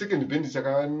musecond band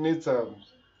chakanetsa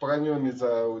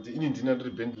pakanyonetsa kuti ini ndina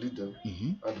ndiri band leader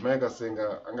admai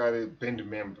kasenga anga ari band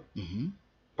member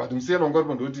but musiyana wanga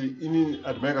uripo ndoti ini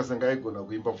admai kasenga aigona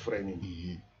kuimba kupfuura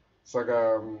inini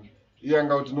saka iye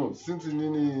anga kuti no since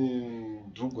inini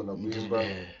ndiri kugona kuimba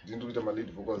ndiri kuita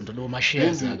malead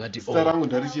vocalsita rangu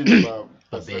ndarichienda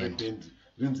pabasa rebhendi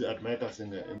rinzi admai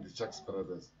kasenga and the Chucks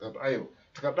brothers that aiwa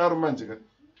tikadaro manje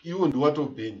iwo ndiwato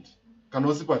bhendi kana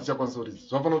usipo hatichakwanisa kuridza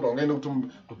zvinofanira kuti wangaenda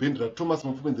kubhendi rathomas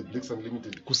mapfumi and the blacks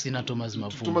unlimited kusina thomas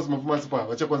mapfumi asipo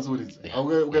havachakwanisa kuridza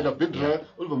ukaenda bhendi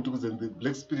raoliver mutukudzi and the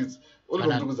black spirits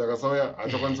oliver mutukudzi akasauya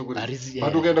haachakwanisa kuridza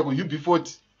but ukaenda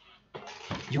kuub40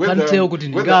 you can't tell kuti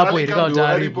ndingapo here kana kuti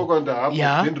aripo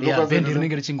bhendi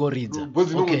rinenge richingoridza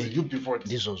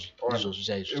ndizvozvo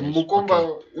chaizvo mukomba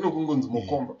inokungonzi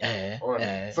mukomba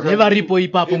nevaripo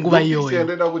ipapo nguva iyoyo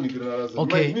ndaida kunikirana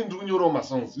ini ndiri kunyorawo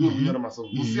masongs iwe kunyora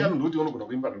masongs musiyana ndokuti unogona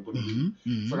kuimba nekuda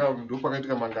saka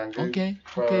ndopakaitika mangange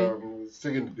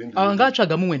second band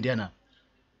angatsvaga mumwe ndiana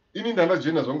ini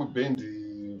ndandajoina zvangu bhendi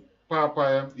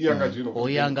paya yanga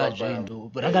joined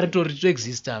ranga ritori to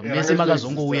exista mese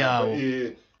makazongouyawo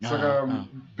saka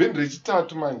bhendi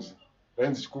rechitatu manje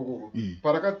rainzi chikokoko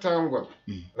parakatangwa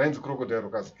rainzi crocodile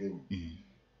rockers gang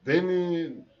then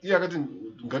iye akati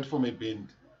ngatifome band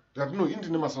ndikati no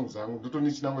indine masongs angu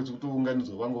ndotone chinangwa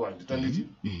chekutounganidzwa vangu vanditange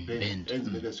band rainzi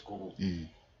band yachikokoko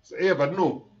but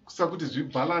no sakuti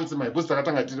zvibalance my bcause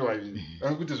takatanga tiri vaviri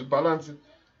anga kuti zvibalance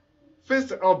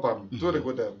first album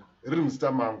torekoda riri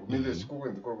musita mangu nende chikoko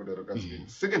and the crocodile rockers gang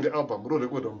second album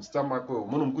rorekoda musita makwewo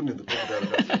muno Mukundu and the crocodile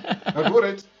rockers gang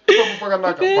alright ipapo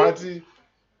pakanaka but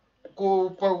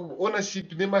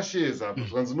ownership nemashares apo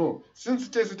zvanzi no since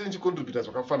tese tenchicontributa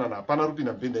zvakafanana hapana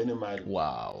rupinda bhendi aine mari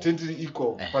tendiri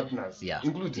equal partners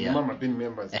including nemaband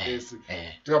members ese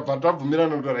tikabva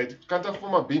tabvumirana kuti right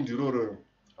kantafoma bhendi iroro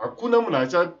hakuna munhu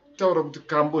achataura kuti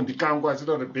kambo ndikangu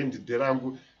achitaura bhendi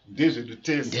nderangu ndezvedu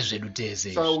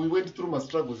tese so we went through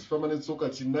mastruggles ifamba netsoka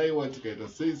chinaiwa tikaita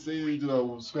sei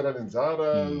uswera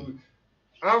nenzara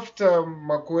after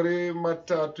makore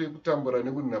 3 ekutambura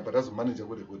nekuti nabva tazomaneja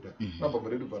kurekodha album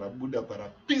redu bvarabuda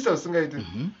bvarapisa zvisingaiti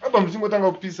album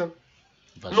ichingotanga kupisa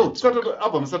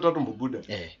album isati atombobuda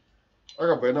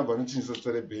akabva inabva anochinyisa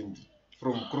zita rebhendi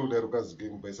from crowdero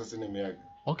kazigang by saseneme yake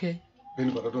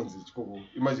bhendi bvaratonzi chikoko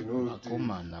imagine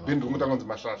bhendi ringotanga kunzi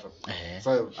Mahlahla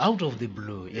out of the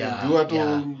blue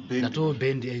ndiwo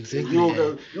bhendi exactly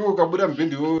iwo ukabuda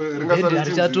mbhendi bhendi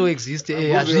harichato exist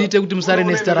hazviite kuti musare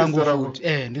nezita rangu futi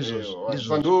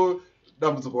ndizvozvo ndo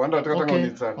dambudziko wanda takatanga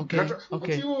kunetsana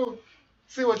kuti iwo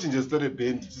sei wachinja zita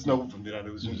rebhendi tisina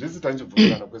kubvumirana zvinhu zvese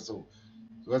tanchibvumirana kweso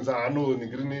zvanzi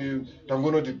ningiri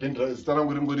tangonoti bhendi zita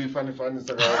rangu ringori fani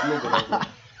saka inogona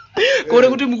kore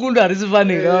kuti Mukundu harisi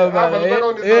fani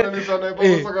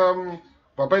saka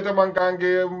papaita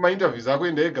mangange mainterviews ako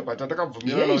enda ega but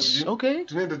atakabvumirana kuti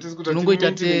tinoenda tisi kuti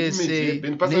tinongoita tese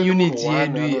neunity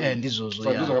yedu ndizvozvo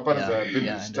zvakaparidza bhendi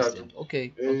rechitatu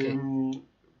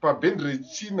pabhendi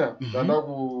rechina ndada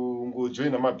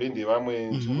kungojoina mabhendi evamwe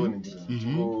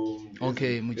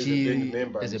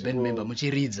as a band member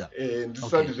muchiridza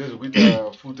ndisati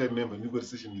zvezvekuita full time member ndingori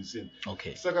session musician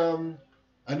saka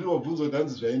handiri wabvunza kuti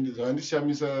hanzi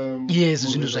zvandishamisa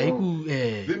zvinhu zvaiku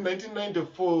then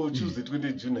 1994 Tuesday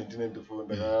 20 June 1994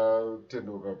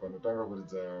 ndakatendoka panotanga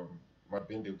kuridza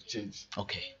mabhendi ekuchechi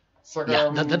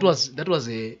saka that was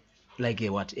like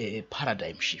a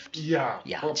paradigm shift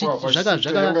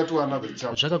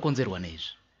zvakakonzerwa neizvi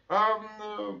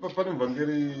pane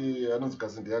muvhangeri anonzi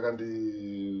kasindi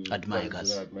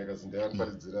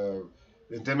yakandiparidzira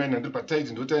time handiri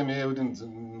pataiti ndo time yekuti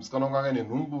musikana wangu anga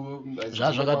nenhumbu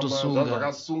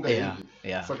zvazvakasunga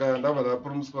saka ndabva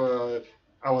ndapromiswa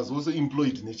I was also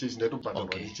employed nechechi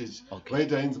ndaitobhadharwa nechechi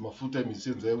vaita ainzi mafull time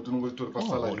musicians yekuti unongotori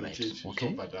pasalary nechechi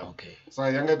zobhadharwa saka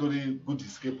yanga itori good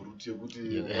escape route yekuti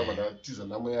ndabva ndatiza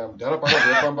nhamo yam ndara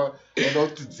pakazopamba anda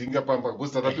kutidzinga pamba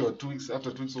because tatapiwa 2 weeks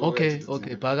after 2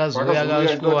 weeks pakazouya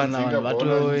kasvikowana vanhu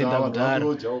vatoenda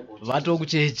mudhara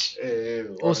vatokuchechi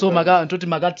so toti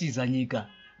makatiza nyika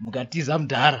mukatiza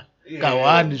mudhara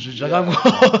kahwani zvinhu zvakango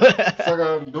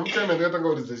saka ndokutime ndakatanga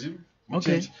kuridza chii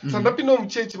muchechi saka ndapindawo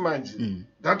muchechi manje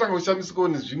ndatanga kushamisikawo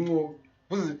nezvimwewo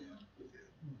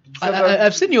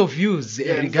I've seen your views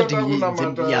regarding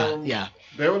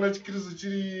ndaiona chikristu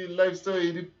chiri lifestyle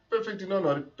iri perfect ino vanhu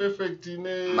vari perfect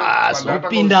ine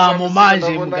mazopindamo manje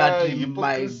mukati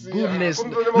my goodness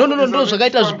no ndo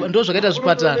zvakaita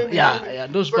zvipatara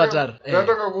ndo zvipatara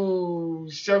ndatanga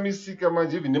kushamisika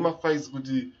manje even nemafights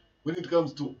kuti when it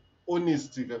comes to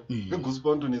honesty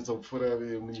vegospel vanotonetsa kupfuura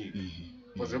vemunyika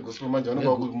gospel manje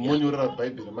vanobva kumonyorera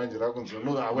bhaibheri manje rakunzi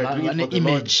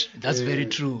image that's very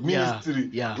true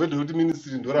ministry wede kuti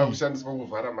ministry ndo rakushandiswa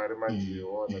kuvhara mari manje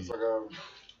ona saka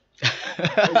I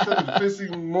started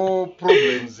facing more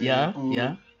problems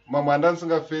mamwe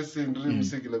andandisingafesi ndiri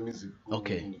musecular music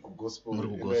kugospel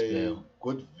and I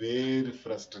got very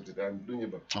frustrated and I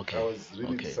was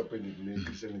really disappointed in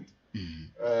Christianity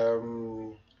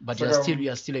but you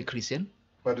are still a Christian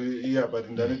but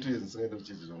ndane 2 years ndisingaenda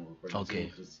kuchechi zvangu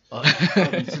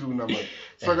ndichiri kunamata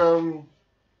saka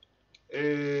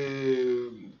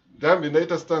ndambe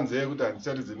ndaita stanza yekuti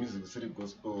handicharidze music isiri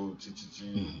gospel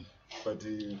chichichi but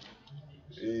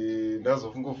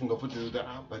ndazofunga futi kuti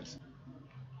but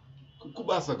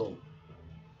kubasa kwavo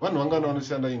vanhu vangana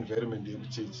vanoshanda environment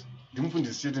yekuchechi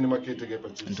ndimufundisi chete nemaketeke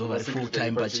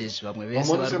pachechi vamwe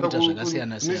vese vari kuita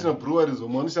zvakasiyana national breweries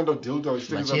vamwe vanoshanda kudelta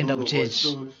vachienda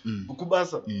kuchechi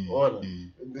kubasa ona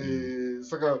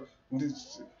saka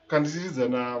kandichiridza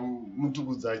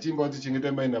namutukudza achiimba kuti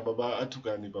chengetai mai nababa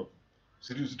atukane ipapo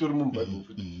zvitori mumubhaibheri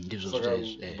futi saka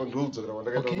ndokudzokera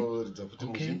kwandakaita kunoridza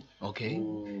futi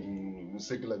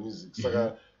musecular music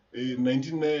saka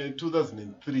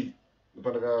 2003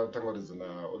 pandakatanga kuridza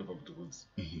naoliver mutukudzi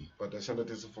but ashanda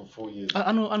tese for 4 years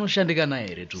anoshandika naye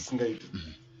here tusingaiti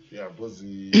because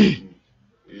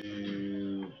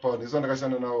paonesa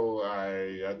ndakashanda nawo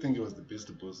I think he was the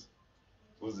best boss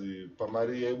because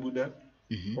pamari yaibuda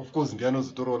of course ndiye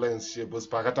anozotorawo lines share because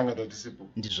paakatanga tatisipo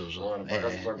ndizvozvo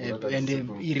and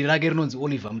iri rake rinonzi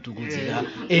Oliver Mutukudzi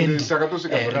rine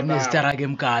zita rake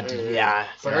mukati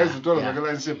saka aizotora zvake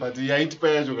lines share but yaitipa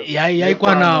yacho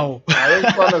yaikwanawo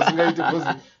yaikwana zingaiti because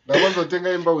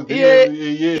Ngavanzotenga imba with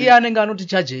iye anenge anoti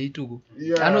chaje ituku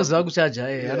anoziva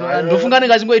kuchaja ndofunga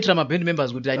anenge achingoitira maband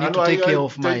members kuti I need to take care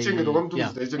of my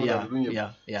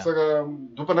saka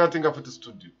ndopanatenga futi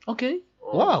studio. Okay.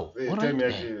 Wow. Time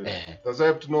yake. That's why I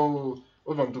have to know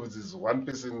over to this one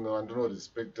person and don't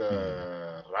respect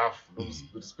rough,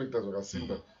 respect as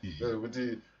wakasimba.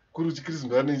 Kuti kuri chikristu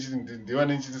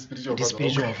ndivane nchiti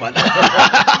spiritual father.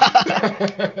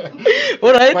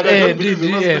 All right.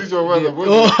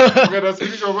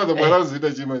 Spiritual father mwara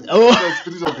uzita chima.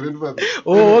 Spiritual grandfather.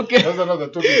 Oh, okay. That's another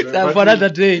topic. For another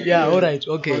day. Yeah, all right.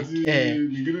 Okay.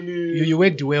 You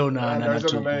worked well na I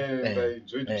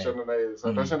enjoyed kushanda naye.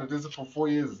 So ndashanda tese for 4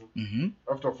 years.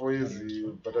 After 4 years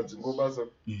patadzingo basa.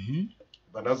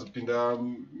 Vanazopinda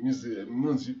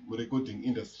music recording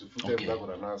industry full time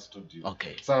ndakora studio.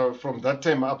 Okay. So from that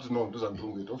time up to now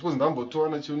ndozandongeta. Of course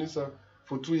ndambotoana chionisa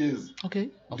for 2 years. Okay.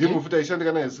 Ndimo futa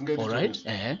ishandika naye singaiti. All right.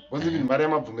 Was even mari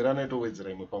yamabvumirana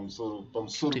itowedzera imwe pamusoro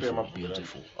peyamabvumirana.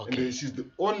 And she's the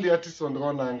only artist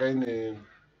wandakaona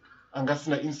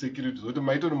angasina insecurity zoti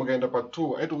maitoni mukaenda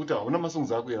patour aitokuti hauna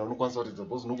masongs ako here unokwanisa kuridza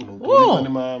because unokunokuonekwa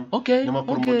nema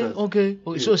okay.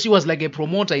 So she was like a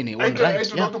promoter in a one,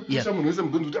 right? Yeah. Munhu wese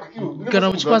mugoni kuti kana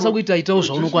uchikwanisa kuita itawo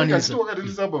zvaunokwanisa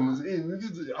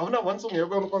hauna one song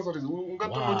yako unokwanisa kuridza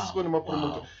ungatonotiswa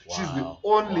nemapromoter. She's the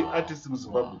only artist in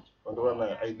Zimbabwe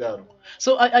wandowana aidaro.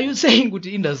 So are you saying kuti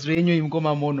industry yenyu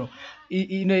imukoma mono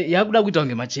yakuda kuita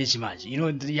kunge machechi manje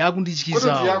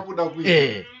yakundityisa yakuda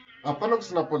kuita hapana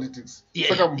kusina politics.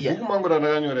 Saka mbuku mangu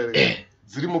randakanyorera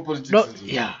dzirimo politics.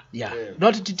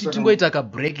 Not tingoita ka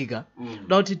break ka.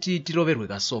 Not tiroverwe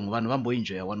ka song vanhu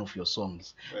vamboenjoy one of your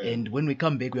songs. And when we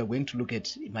come back we are going to look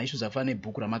at my issues afane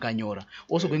book ramakanyora.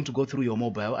 Also going to go through your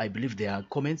mobile. I believe there are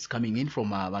comments coming in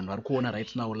from vanhu vari kuona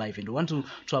right now live, and we want to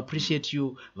appreciate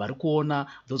you vari kuona,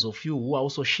 those of you who are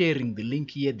also sharing the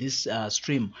link here this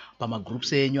stream pama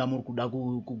groups enyu amuri kuda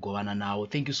kugovana nawo.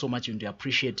 Thank you so much, and we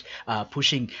appreciate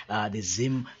pushing the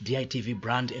Zim DITV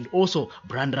brand and also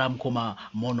brand Ramkoma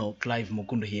Mono Clive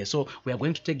Mukundu here. So we are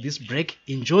going to take this break.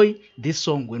 Enjoy this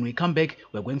song. When we come back,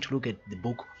 we are going to look at the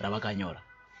book Rabakanyora.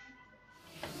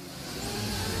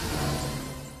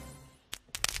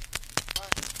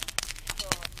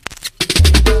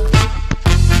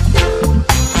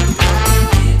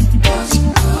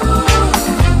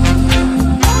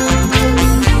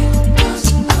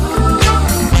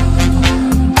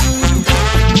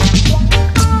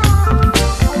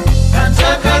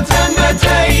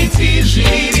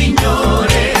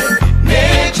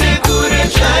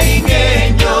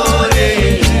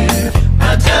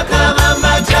 Mama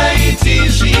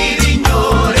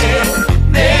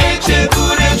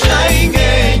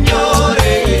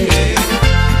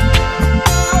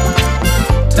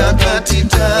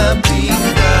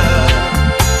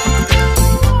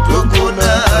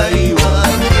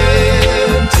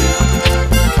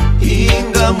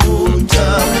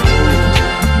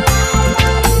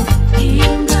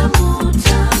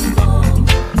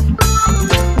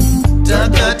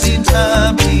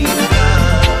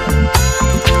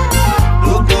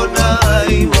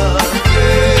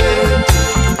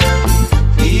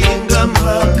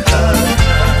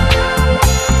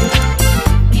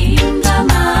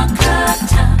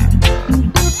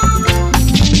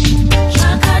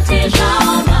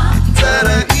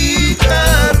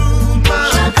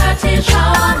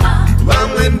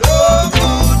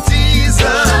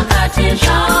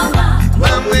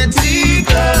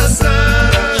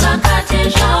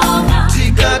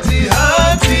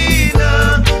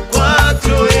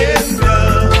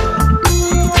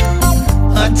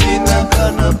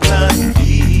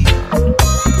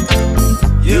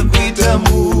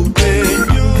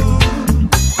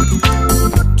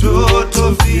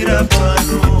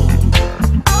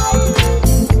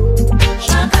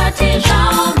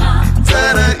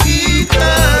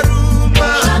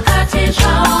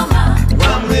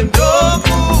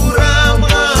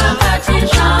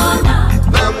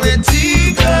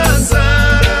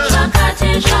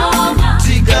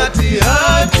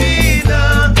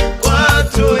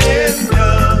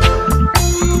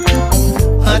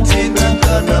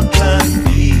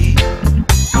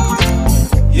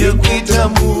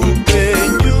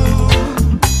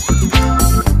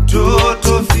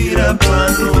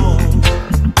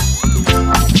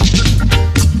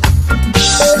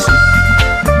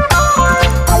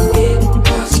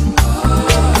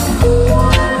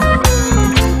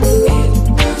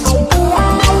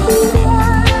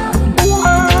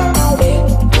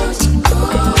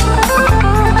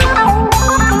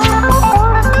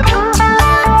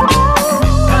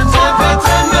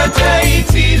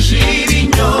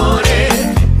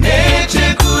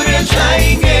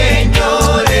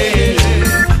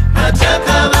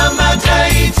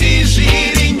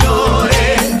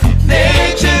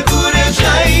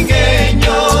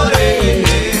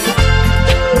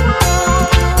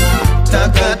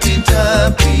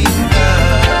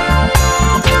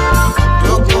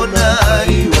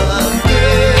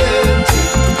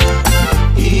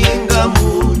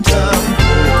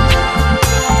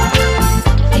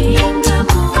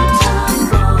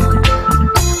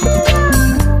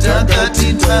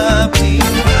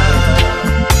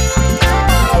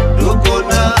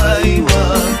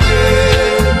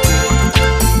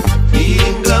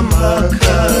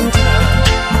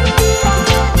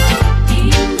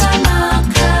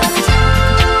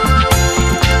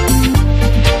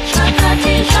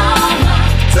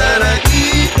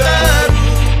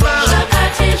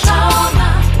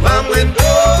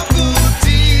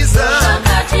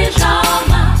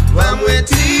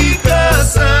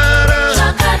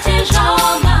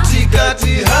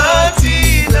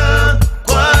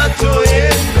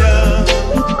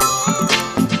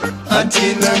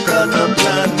hatina kana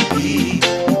plan B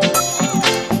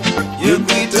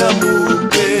yekuita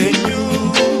mupenyu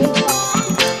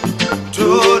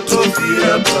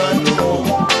totofira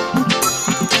pano.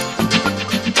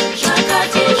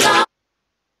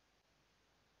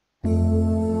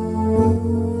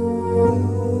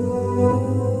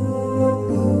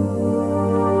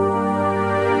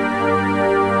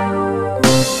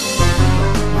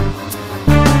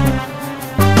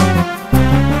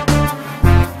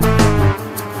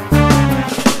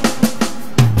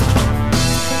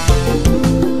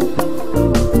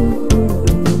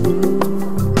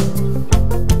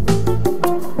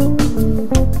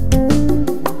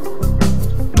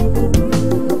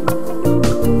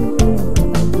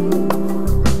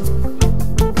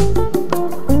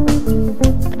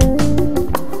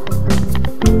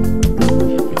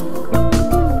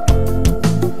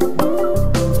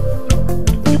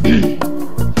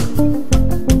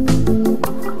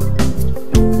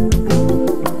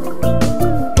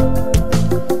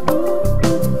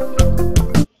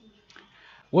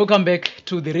 Welcome back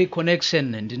to the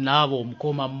reconnection. Ndinavo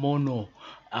mkoma mono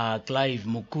Clive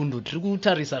Mukundu. Tiri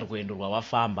kutarisa rwendo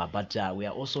rwawafamba, but we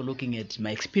are also looking at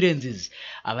my experiences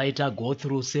avaita go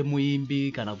through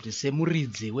semuimbi kana kuti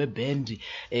semuridzi weband.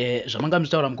 Zvamanga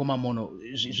muchitaura mkoma mono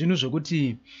zvinhu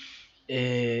zvekuti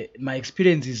my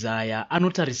experiences aya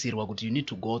anotarisirwa kuti you need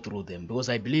to go through them, because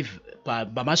I believe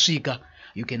pamasvika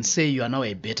you can say you are now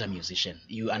a better musician,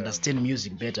 you understand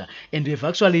music better, and you've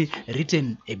actually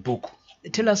written a book.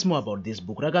 Tell us more about this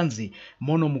book. Rakanzi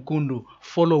Mono Mukundu,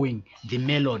 Following the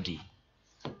Melody.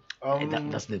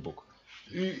 That's the book.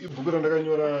 Ibhuku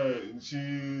randakanyora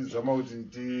ndichizama kuti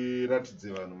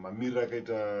tiratidze vanhu mamiriro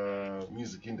akaita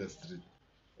music industry,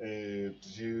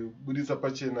 tichibudisa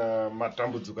pachena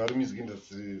matambudziko ari music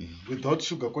industry without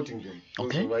sugarcoating them.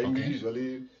 Okay. Vaimbi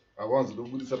usually havanzi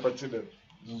kubudisa pachena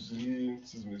zviri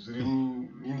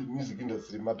music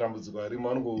industry, matambudziko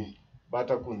arimo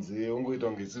anongobata kunze, ongoita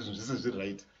kunge zvinhu zvese zviri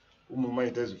right, umwe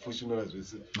maita zvifushionera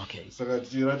zvese. Saka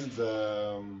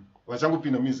tichiratidza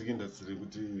vachangopinda music industry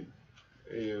kuti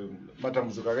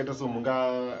matambudziko akaita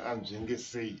semunga anzvenge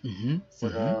sei.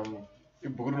 Saka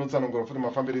ibhuku rinotsanangura futi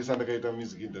mafambiro ese andakaita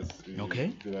music industry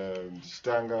kubvira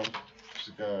ndichitanga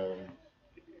kusvika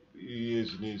iye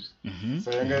zvinezvi.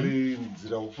 Saka yanga iri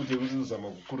nzira futi yekuti ndizama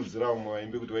kukurudzira vamwe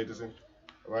vaimbi kuti vaite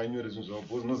vanyore zvinhu zvavo,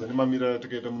 because unoziva nemamiriro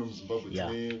atakaita muno muZimbabwe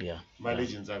tine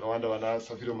malegends akawanda, vana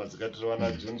Safiro Madzikatiro,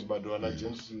 vana James Bado, vana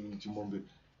James Chimombe.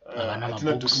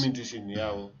 Hatina documentation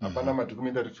yavo, hapana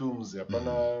madocumentary films,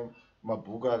 hapana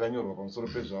mabhuku akanyorwa pamusoro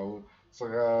pezvavo.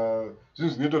 Saka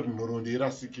zvinhu zvinoita kuti nhoroondo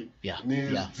irasike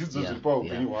nedzidzo dziri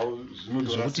paupenyu hwavo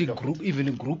zvinotorasika.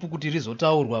 Even group kuti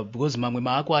rizotaurwa, because mamwe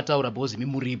maako ataura because imi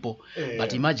muripo,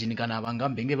 but imagine kana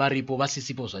vangambenge varipo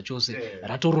vasisipo zvachose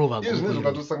ratorova group. Izvi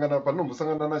zvakatosangana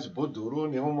panombosangana nachibhodhoro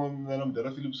nevana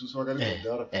Mudhara Philips usu vakaridza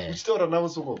Mudhara, uchitaura navo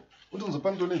soko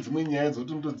utonzopano tone dzimwe nyaya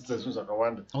dzokuti unotodzidza zvinhu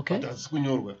zvakawanda but hadzisi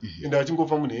kunyorwa, ende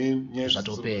achingofa munhu nyaya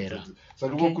zvatopera.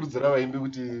 Saka ngokurudzira vaimbi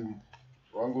kuti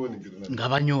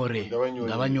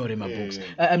ngavanyore mabooks.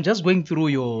 I'm just going through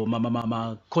your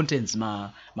ma contents,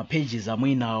 ma pages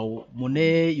amwe now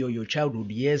mune your childhood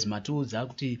years, matiudza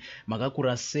kuti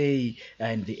makakura sei,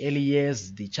 and the early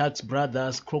years, the Chucks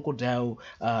Brothers, Crocodile,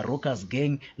 Rockers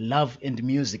Gang, love and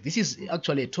music. This is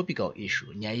actually a topical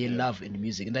issue, nyaya love and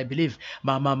music, and I believe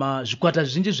zvikwata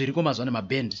zvinji zviriko mazwana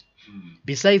maband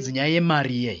besides nyaya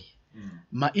yemari yei,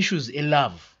 ma issues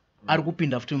love ari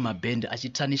kupinda futi mumaband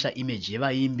achitanisha image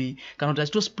yevaimbi kana kuti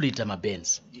achitosplita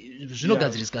mabands.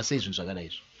 Zvinogadzirisika sei zvinhu zvakadai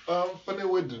izvo? Pane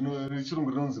word rechirungu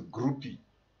rinonzi groupie.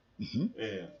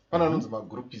 Pane anonzi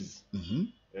magroupies.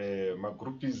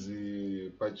 Magroupies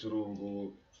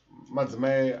pachirungu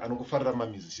madzimai anongofarira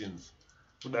mamusicians,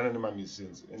 kudana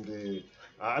nemamusicians, and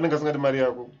anenge asingadi mari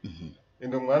yako,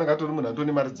 and mumwe anenge atori munhu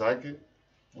andoni mari dzake,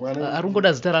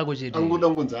 arungoda zita rako chete, angoda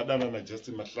ngonzi adana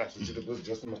naJustin Mahlahla chete, because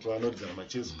Justin Mahlahla anoridzana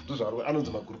macheso, ndozvaari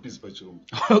anonzi magroupies pachirungu.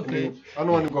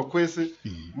 Anowanikwa kwese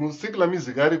musecular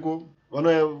music ariko,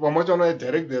 vamwe vacho vanouya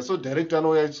direct, they are so direct,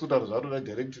 anouya achikutaura zvaanoda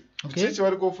direct. Chechi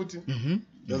variko futi.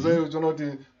 That's why uchiona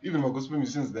kuti even magospel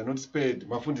musicians they are not spared,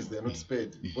 mafundisi they are not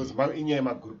spared, because inyaya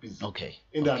yemagroupies.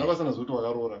 And havasana zoti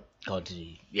wakaroora.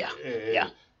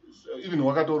 Even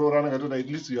wakatorora anakatoda at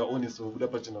least you are honest wobuda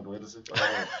pachena wakaita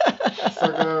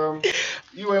saka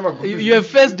iwe magroupies. You have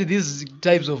faced these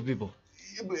types of people.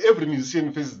 Every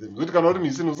musician faces them. Kuti kana uri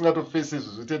musician usingatoface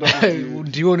izvo zvotenda kuti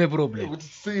ndione problem, kuti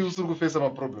sei usiri kuface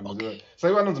maproblems.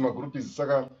 Saka iwe anonzi magroupies.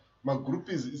 Saka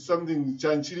magroupies is something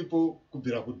chiripo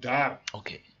kubvira kudhara,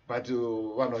 but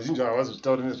vanhu vazhinji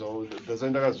havazozvitauri nezvavo. That's why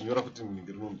ndakazvinyora futi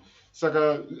munhingiri muno.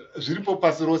 saka zviripo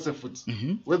pasi rose futi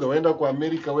whether waenda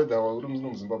kuamerica whether uri muno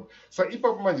muzimbabwe. Saka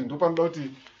ipapo manje ndopanoda kuti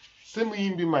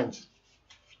semuimbi manje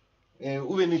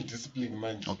uve nediscipline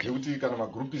manje yekuti kana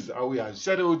magroups auya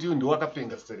hazvicharevi kuti iwe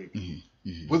ndiwakapenga stereka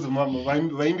bcause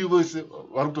vaimbi vose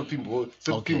vari kutopfimbawo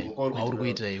sekupfimba kwauri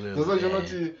kuita iwewe. Saka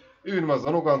chinoti even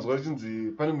mazano ukanzwa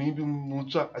richinzi pane muimbi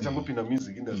mutsva achangopinda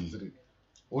music industry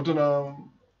wotona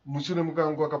mushure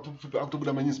mukangu akapfupa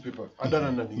akutobuda manewspaper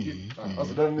adanana ningi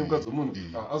azodana nemukadzi womunhu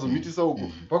azomitisa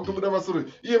uko pakutobuda masoro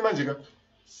iye manje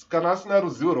kana asina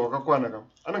ruzivo rwakakwana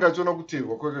anenge achiona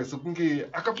kuteerwa kwake sekunge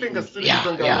akapenga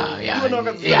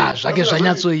zvake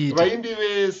zvanyatsoita. vaimbi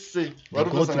vese vari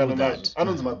kutosangana nazvo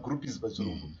anonzi magroups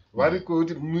pachirungu vari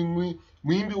kuti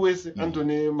muimbi wese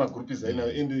anotone magroups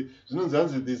ainayo ende zvinonzi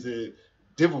hanzi there's a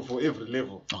devil for every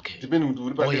level depending kuti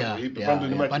uri palevel ipi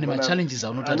pane machallenges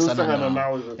aunotarisana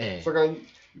nawo. Saka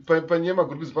panyaya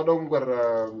magroups pada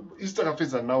kungwarira isi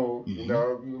takapedza nawo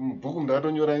mubhuku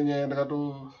ndakatonyora nyaya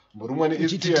ndakatomborumwa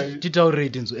neSTI titaurire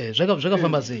tinzo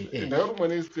zvakafamba sei ndakarumwa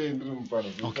neSTI ndiri mupano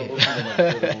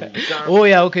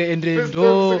ende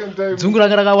ndo dzungu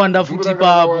ranga rakawanda futi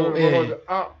papo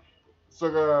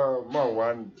saka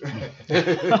ma1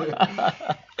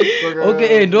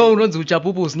 ndo unonzi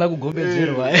uchapupu usina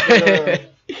kugombedzerwa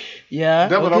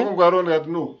ndabva rakungwaro ndikati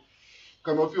no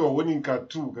kana wapiwa warning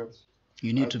card 2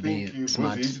 you need to be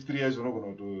smart. 3 yacho unogona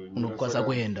unokwanisa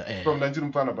kuenda pamwe ndachiri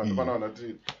mupana pandopanaona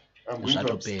kuti I'm going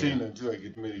to abstain until I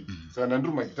get married. Saka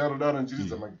ndandiri magitari udaro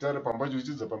ndichiridza magitari pambacho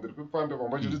uchiridza pamberi pepambe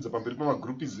pambacho uchiridza pamberi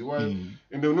pemagroups iwayo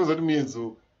ende unoziva kuti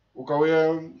muedzo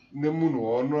ukauya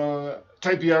nemunhu waona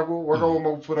type yako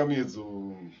wakaoma kupfuura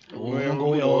muedzo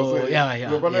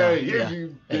unopana heavy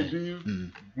baby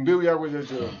mbeu yako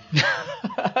chacho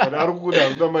kana ari kukuda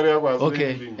arikuda mari yako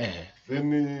asi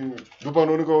then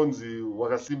ndopanooneka unzi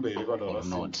wakasimba here kana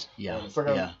wakasimba.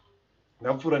 Saka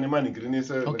ndapfuura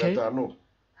nemanhigirinese ndikati ano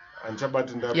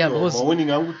handichabati ndapiwa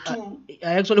mawarning angu 2.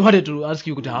 I actually wanted to ask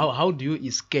you kuti how do you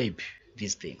escape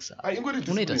these things?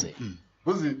 Unoita sei?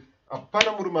 Because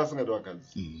hapana murume asingadi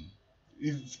wakadzi.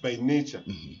 It's by nature.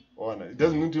 It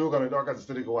doesn't mean to kana wakadzi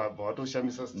stereka wabva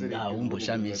watoshamisa stereka.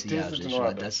 Umboshamisi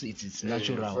it's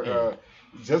natural. Saka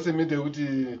just a matter kuti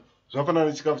zvafanana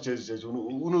nechikafu chacho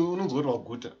unonzwa kuti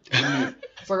waguta.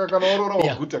 Saka kana warora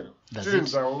waguta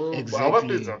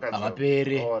havapedza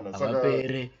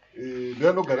havapere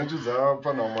ndinondogara ndichidza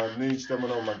panhama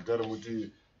nechitamana mumagitari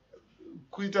kuti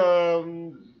kuita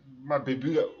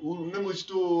mabhebhi unenge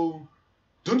uchito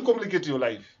don't complicate your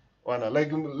life.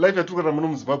 Like life yatiri kurarama muno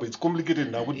muZimbabwe it's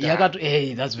complicated now kuti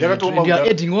yakatoma we are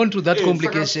adding on to that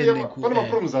complication. Pane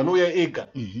maproblems anouya ega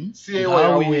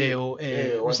siyewo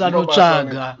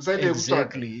usanotsvaga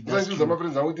usandiudza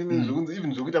mafriends angu kuti zvekunzi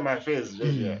even zvokuita maaffairs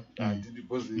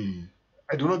because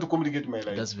I do not complicate my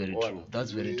life. That's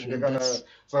very true.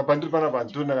 Saka pandiri panapa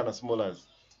handitoona kana smallers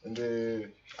ende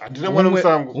handina mwana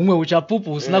musango umwe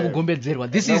uchapupu usina kugombedzerwa.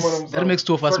 That makes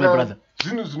two of us, my brother.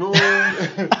 Zvinhu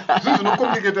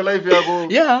zvinocomplicate life yako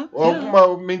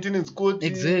wakuma maintenance court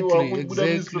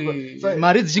exactly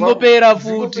mari dzichingopera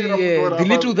futi the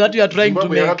little that you are trying to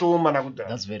make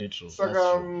that's very true.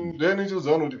 Saka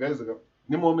ndiyanichiuzaona kuti guys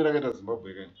nemaomero akaita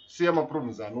Zimbabwe kani siya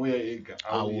maproblems anouya ega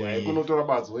haikunotora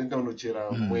badzo woenda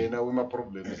unochera mwena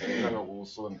wemaproblems kana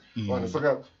kuusona.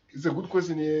 Saka it's a good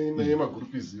question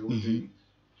yemagroups kuti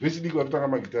vechidiki vatotanga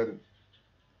magitari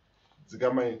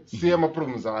dzikamai siya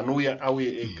maproblems anouya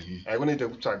auye ega haikunoita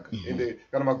kutsvaga ende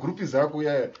kana magroups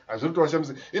akuya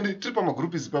hazvirotowashamisa ende tiri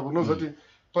pamagroups ipapo unoziva kuti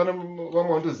pana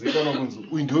vamwe vandozivikanwa kunzi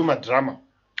uyu ndiwe madrama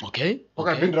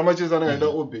pakabhendera machesa anenge aida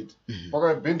obed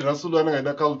pakabhendera sulu anenge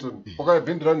aida carlton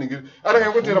pakabhendera ningiri anenge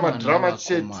aingotera madrama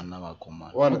chete.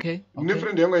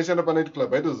 Nefriend yangu aishanda panight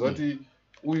club aitoziva kuti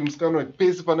uyu musikana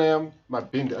pesi panaya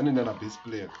mabhendi anoenda nabass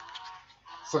player.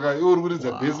 Saka iwe uri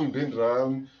kuridza bass mubhendi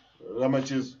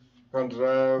ramacheso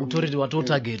utoriti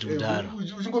watotarget kudaro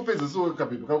uchingopedza so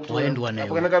kabhebi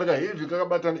kakutokana kari kaheavy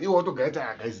kakabatana iwe watogaya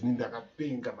kuti guys nini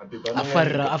ndakapenga mabhebi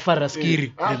afarira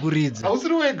skiri rekuridza.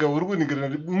 Hausiri wega uri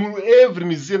kuningirira every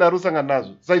musician ari kusangana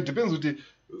nazvo. So it depends kuti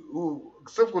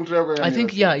self control yako. I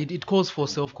think it calls for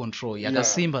self control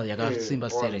yakasimba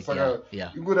stereka.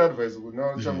 Good advice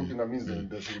now changopinda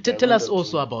music. Tell us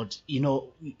also about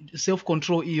self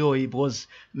control iyoyi because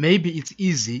maybe it's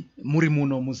easy muri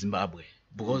muno muZimbabwe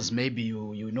because maybe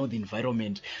you know the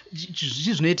environment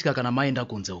zvinoitika kana maenda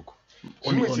kunze uko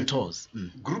on tours.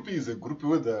 Group is a group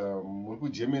whether muri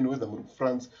kuGermany whether muri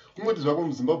kuFrance kungoti zvako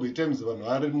muZimbabwe times vanhu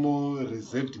vari more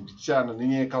reserved mbichana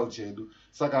nenyaya culture yedu.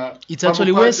 Saka it's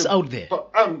actually worse out there.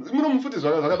 Muno mufuti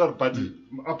zvakadaro but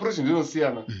approach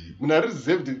ndinosiyana. Munhu ari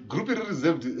reserved group iri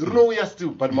reserved rinouya still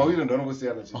but mawire ndo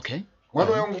anongosiyana chete.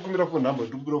 mwana wangu kumira phone number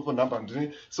ndikumbira phone number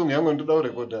ndini song yangu ndoda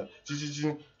kurecorda chichichi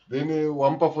then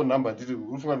wamupa phone number nditi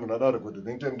ufunga ndoda kurecorda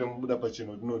then time mubuda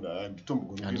pacheno ndinoda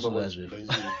nditombogona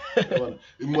kuimba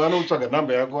mwana utsvaga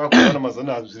number yako akona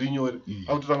mazana azviri nyore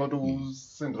akutotanga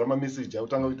kutosendera ma message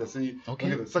akutanga kuita sei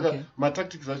saka ma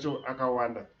tactics acho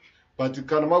akawanda. But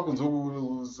kana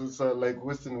makunzo like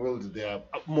Western world they are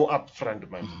more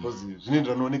upfront man because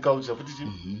zvinoendera noni culture futi chi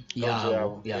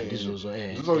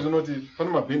ndizvo zvinoti pane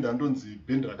mabhendi andonzi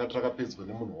bhendi rakapedzwa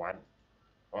nemunhu one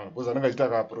because anenge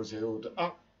achitaka approach yekuti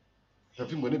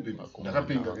ndapfimbwa nebhendi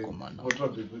ndakapinga otora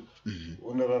bhendi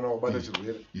onerana wabata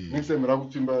chirwere next time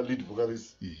rakupfimba lead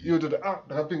vocalist iyo toti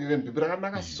ndakapinga bhendi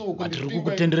rakanaka so kuti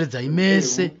kutenderedzai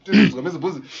mese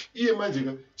because iye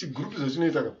manje chigroup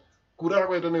zvachinoita kurara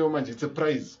kwaita neyo manje it's a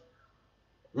prize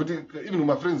kuti even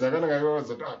my friends akananga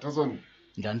akawaza tasoni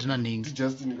ndandina ningi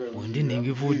just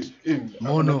ndinhingi futi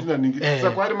mono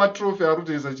saka kwari matrophy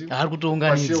arutesa chi ari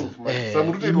kutounganidza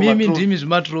mimi ndimi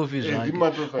zvimatrophy zvake.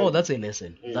 That's a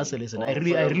lesson. I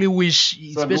really wish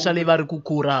especially vari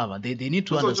kukura ava they need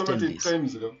to understand this.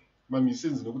 Times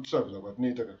mamisens nokutravela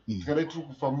kwatinoita tikadai tiri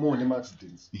kufa more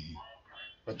nemaaccidents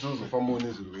but tinozofa more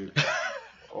nezvirwere.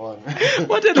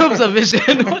 What an observation.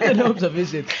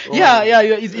 Yeah,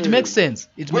 it makes sense.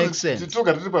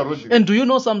 And do you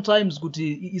know sometimes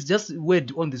kuti it's just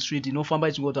word on the street famba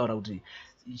ichingotaura kuti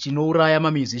chinouraya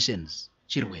musicians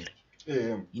chirwere.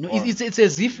 It's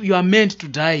as if you are meant to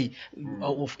die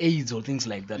of AIDS or things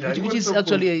like that, which is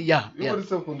actually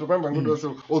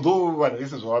although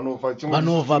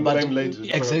vanova but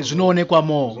zvinoonekwa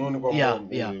more.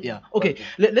 Yeah. Okay,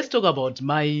 let's talk about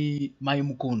my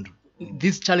Mukundu.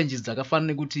 These challenges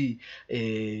dzakafanira kuti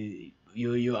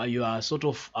you are sort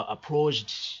of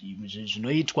approached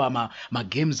zvinoitwa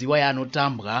magames iwaya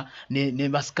anotambwa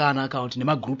nevasikana account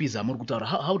nemagroups amuri kutaura.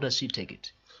 How does she take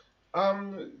it?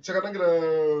 Chakanakira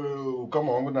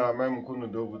ukama hwangu namai Mukundu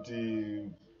ndokuti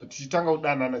tichitanga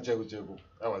kudanana chaiko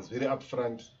I was very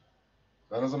upfront.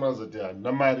 Vanozomarazoti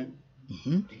handina mari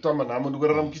kutamba nhamo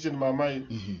ndikurara mukitchen mamai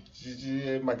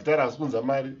magitara asikunza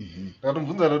mari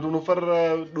ndakatomubvunza ndati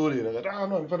unofarira dore rakati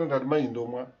anofanira ndati manje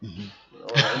ndomwa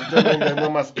ndaimwa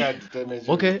maskadi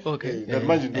ndati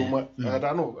manje ndomwa akati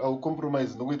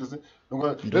aucompromise ndongoita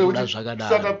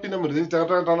tisatapinda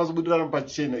muretakanazobudirana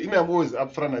pachena ini am always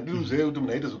upfront handiri zve kuti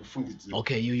munhu aite zvekufungidzira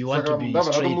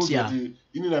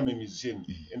ini name musician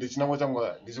ende chinangwa changu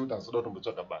ndechekuti handizoda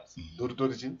kutombotsvaga basa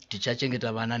ndoritori chini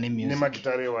tichachengeta vana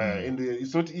nemagitare waya and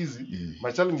it's not easy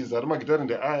machallenges ari magitare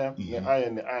ndeaya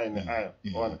neaya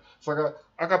ona saka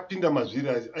akapinda mazviri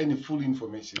aine full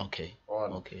information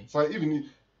saka even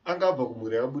angabva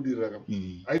kumhuri yakabudirira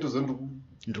aitoziva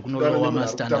ndikunolowa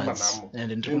mastandards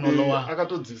and ndikunolowa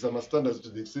akatodzivisa mastandards to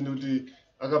the extent kuti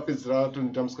akapedzera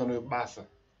atoita musikano webasa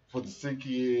for the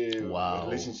sake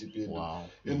relationship yedu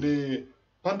and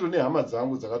pando nehama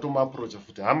dzangu dzakatomaapproacha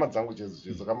futi hama dzangu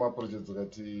chaidzo dzakamaapproacha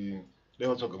dzakati dai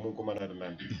watsvaga mukomana ari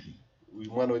nani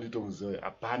uyu mwana wedu tomuziva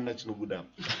hapana chinobuda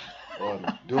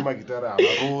ndio magitara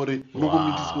havarore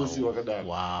unongomitisikosi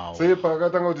wakadaro sai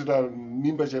pakatanga kuti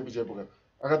mimba chaipo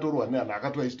akatorwa nehana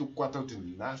akatova ichitokwata kuti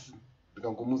nhasi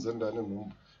ndikangomuza ndane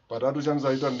nhumbu but atoshandisa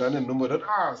aita ndane nhumbu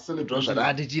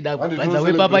tichida kubvadza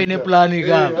wepapa ine plani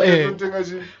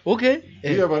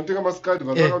vanotenga maskadi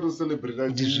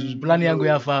vatangatocelebrateplan yangu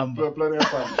yafamba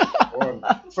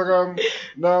saka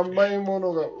namai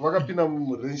mono vakapinda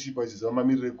murelationship achiziva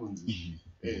mamirire kunzi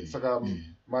saka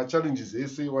machallenges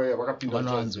ese waya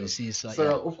vakapindavanzwisisa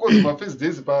saka of course mafirst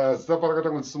days pazita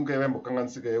parakatanga kusimuka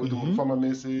vaimbokanganisika yekuti muri kufamba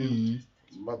mese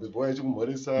mabhebho waya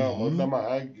chikumhoresa maurina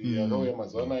mahagi akauya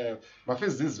mazuva anaya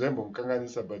mafirst days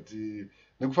vaimbomukanganisa but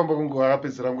nekufamba kunguva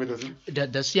akapedzisira ngoita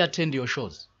does she attend your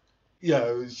shows?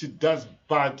 Yeah, she does,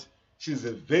 but she's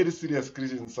a very serious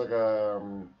Christian. Saka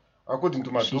according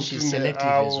to my doctrine, she's selective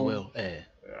as well.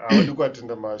 Awadi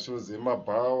kuattenda mashows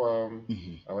emabawa,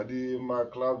 awadi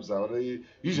maclubs, awadi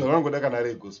usually vanongoda kana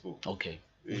re gospel. Okay.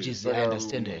 Which is I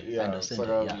understand it.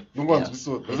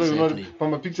 Nongwanzwiso. That's you know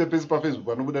pama picture page pa Facebook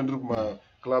vanobuda ndiri kuma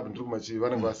club ndiri kumachi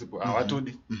vanenge vasipo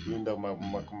avatodi kuenda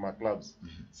kuma clubs.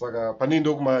 Saka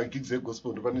panoenda kuma gigs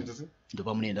egospel ndo panoita se? Ndo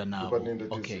pamunoenda navo.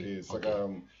 Okay. Saka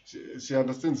she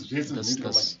understands zvese zvinoitika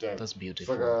mumagitari. That's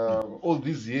beautiful. Saka all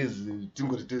these years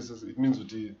tingori tese it means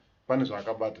kuti pane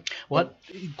zvakabata. What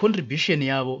contribution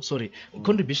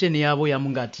yavo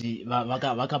yamungati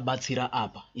vakabatsira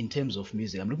apa in terms of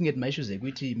music? I'm looking at my issues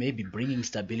equity maybe bringing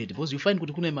stability because you find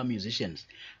kuti kune musicians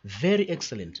very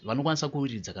excellent vanokwanisa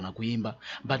kuridza kana kuimba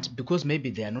but because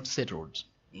maybe they are not settled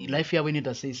life yavo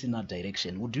inoita seisina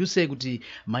direction. Would you say kuti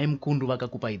mai Mukundu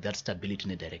vakakupa that stability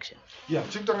ne direction? Yeah,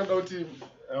 chikutanga kuti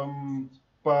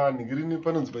panhigirini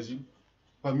panonzi pachi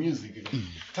pamusic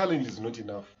talent is not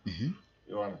enough.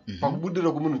 Yona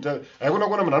pakubudirira kumunhu haikona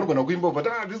kuona munhu anogona kuimba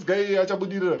ubva this guy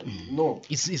achabudirira. No,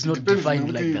 it's not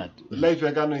defined like that. Life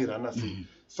yakanoirana sei.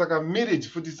 Saka marriage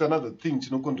futi is another thing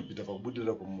chinocontribute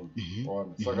pakubudirira kwemunhu.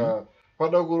 Yona saka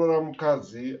pada kurora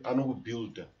mukadzi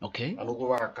anokubuilda,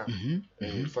 anokuvaka.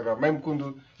 Saka mai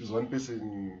Mukundu is one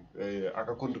person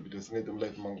akacontribute singaite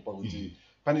mulife mangu pakuti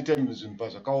pane time zvinhu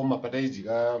pazvakaoma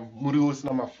pataidya muriwo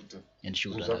usina mafuta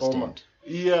zvakaoma.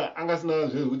 Iya angasina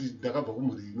zvekuti ndakabva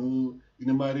kumhuri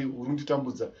ine mari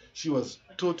urunditambudza. She was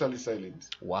totally silent.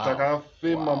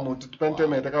 Takafema moto, pane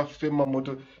time yatakafema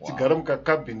moto tigara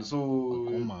mukakabhini so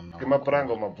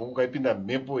kemapuranga mabhuku kaipinda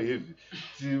mhepo heavy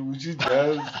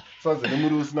uchidya sadza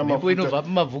nemuri usina mafuta. Inobva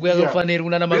pamabhuku yakafanira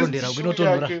kunana marondera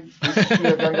kuinotonhora.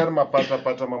 Yakanga ari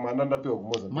mapata mamwe andandapiwa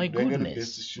kumozambique.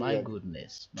 My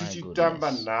goodness.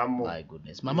 Tichitamba nhamo.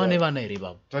 Mama nevana here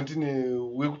baba? Tandine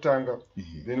wekutanga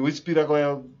then wechipiri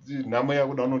akauya nhamo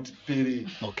yakuda unoti peri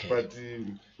but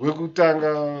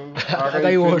wekutanga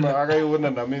akaiona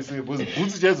nhamo yese because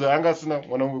bhutsu chaizo anga asina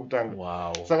mwana wangu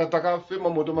wekutanga. Saka takafema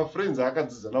moto mafriends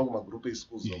akadzidza nawo kumagroup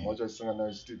eschools vamwe vachisangana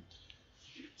vachiti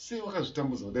sei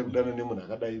wakazvitambudza kudai kudana nemunhu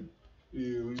akadai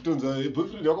uchitonza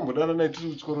boyfriend wakambodana naye tiri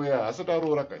kuchikoro ya hasati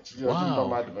aroora kachipa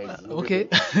maadvice.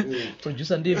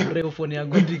 Producer ndivhurewo foni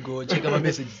yangu ndigocheka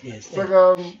mamessages.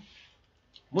 Saka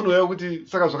munhu waya kuti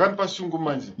saka zvakandipa shungu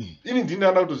manje ini ndini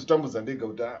ana kutozvitambudza ndega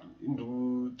kuti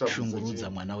ndikashungurudza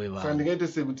mwana wevanhu. Saka ndingaite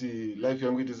sekuti life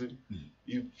yangu ite sei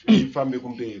ifambe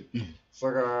kumberi.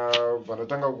 Saka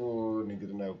vanotanga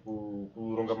kuningirina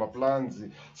kuronga maplans.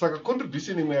 Saka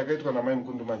contribution imwe yakaitwa namai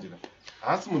Mukundu manje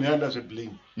haasi munhu yanda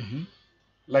zveblame.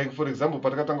 Like for example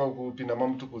patakatanga kupinda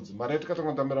mamutukudzi mari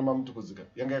yatakatanga kutambira mamutukudzi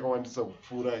yanga yakawandisa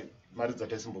kupfuura mari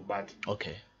dzataisimbobata.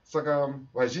 Saka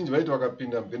vazhinji vaiti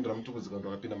vakapinda mubhenda ramutukudzi kana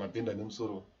vakapinda mabhenda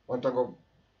nemusoro vanotanga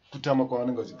kutama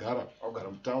kwavanenge vachigara.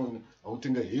 Vakugara mutown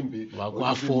vakutenga hembe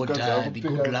vakuafoda the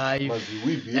good life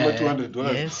maziwivhi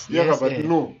ema$200 yakabati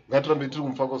no ngatirambe tiri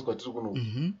kumufakoswa tiri kuno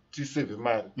tisevhe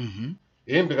mari.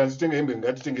 Hembe kana tichitenga hembe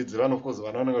ngatitengedze vana of course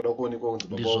vana vanenge vada kuonekwa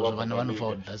kunzi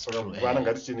vana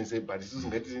ngatichenese but isusu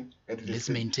ngati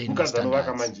mukadzi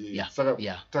anovaka manje. Saka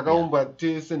takaumba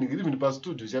tese even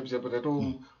pastudio chapi chapi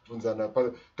tatobvunzana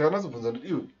takanasobvunzana kuti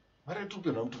iwe mari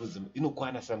yatiri namutukudzi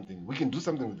inokwana something, we can do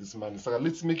something with this money. Saka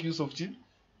let's make use of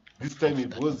this time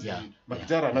because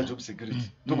magitara ana job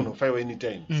security tokunofaiwa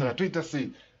anytime. Saka toita sei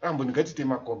amboni ngatite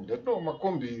makombi no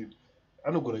makombi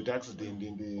anogona kuita accident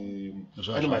ende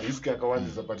ane marisk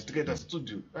akawandisa but tikaita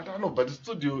studio but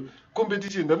studio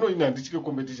competition ndanoina handichike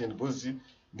competition because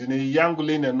ndine yangu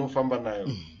lane anofamba nayo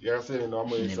yakasiyana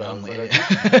nevamwe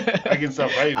I can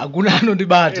survive. Hakuna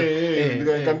anondibata.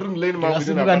 Kandiri mulane mangu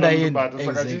saka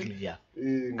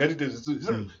ngatiite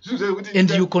zvinhu and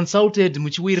you consulted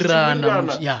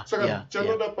muchiwirirana. Saka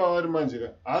chanoda pavari manje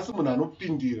haasi munhu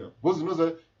anopindira because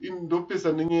unoziva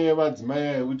ndopesa nenyaya yemadzimai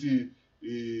aya kuti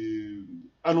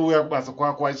anouya kubasa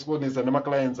kwako achionesa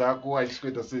nemaclients ako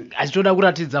achitoita sei achitoda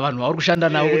kuratidza vanhu vauri kushanda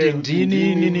navo kuti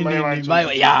ndini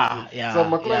so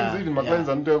maclients even maclients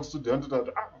anotouya kustudio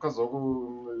anototi mukazi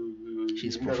wako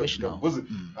she's professional because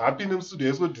hapinde mustudio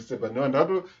yaisodisturba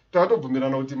nevanhu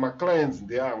takatobvumirana kuti maclients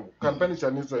ndeangu kana pane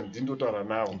chanetsa ndindotaura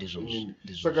navo.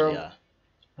 Saka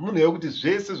munhu yekuti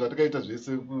zvese zvatakaita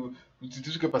zvese kuti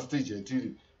tisvike pastage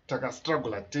yatiri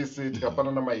takastruggle tese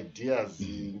tikapanana maideas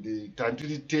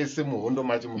tandiri tese muhondo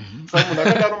macho. Saka munhu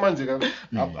akadaro manje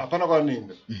hapana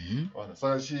kwanoenda.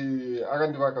 Saka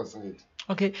akandivaka zvisingeti.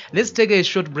 Okay, let's take a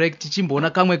short break. Tichimboona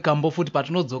kamwe kambo futi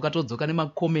todzoka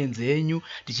nemacomments enyu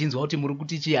tichinzwa kuti muri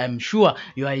kuti chi. I'm sure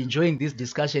you are enjoying this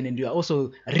discussion and you are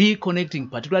also reconnecting,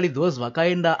 particularly those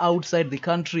vakaenda outside the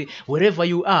country. Wherever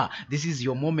you are, this is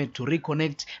your moment to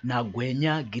reconnect na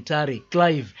Gwenya Gitari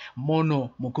Clive Mono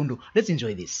Mukundu. Let's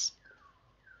enjoy this.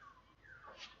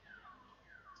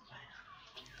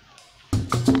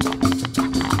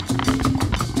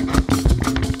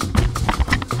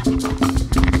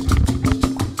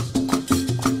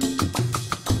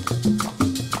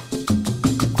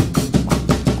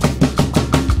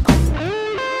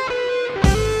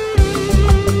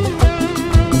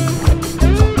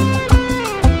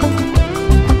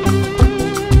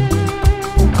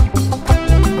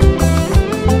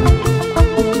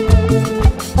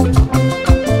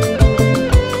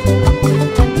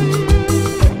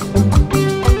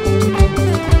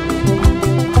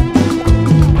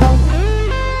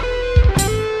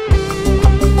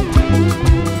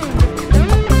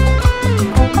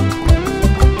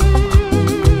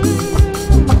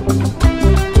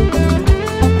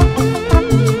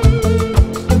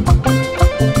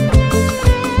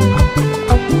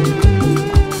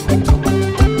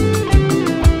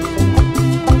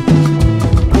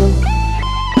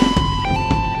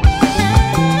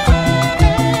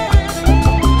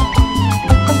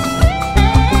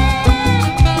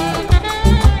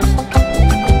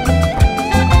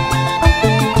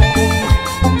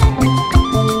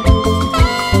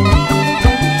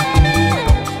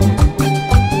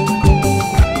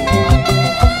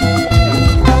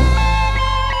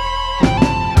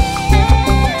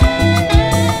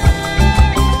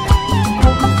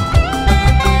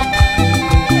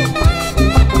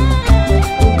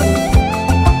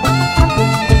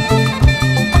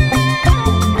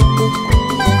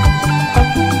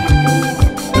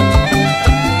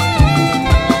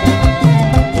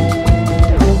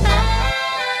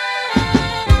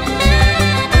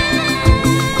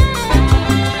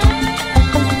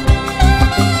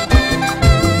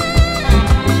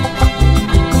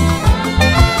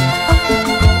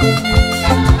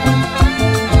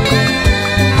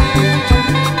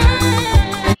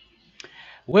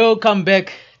 Welcome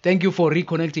back. Thank you for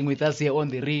reconnecting with us here on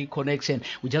the Reconnection.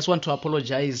 We just want to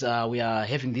apologize. We are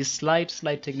having this slight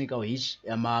technical hitch.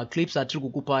 Clips are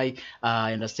true.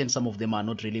 I understand some of them are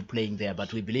not really playing there,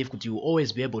 but we believe that you will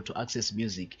always be able to access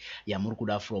music. Yeah,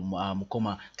 Murukuda from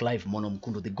Mukoma Clive Mono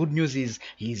Mukundu. The good news is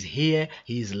he is here,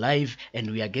 he is live,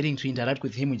 and we are getting to interact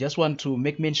with him. We just want to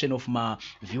make mention of my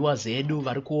viewers Edu,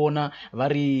 Varikuona,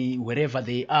 Vari wherever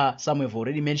they are. Some have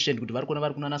already mentioned kuti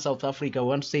Varikuona na South Africa. We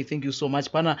want to say thank you so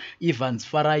much. Pana Evans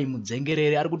Farai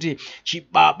Mudzengerere ari kuti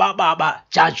chibaba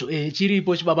chacho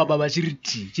chiripo chibaba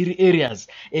chiri areas.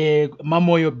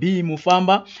 Mamoyo B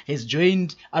Mufamba has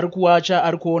joined, ari kuacha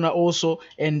ari kuona also,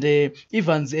 and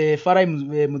Evans Farai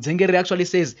Mudzengerere actually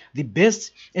says the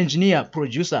best engineer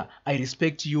producer, I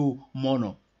respect you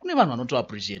Mono. Not to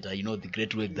appreciate the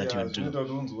great work that you do.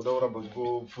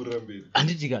 And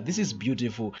this is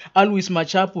beautiful. Alois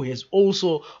Machapu has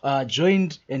also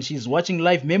joined, and she's watching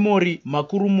live. Memory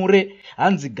Makurumure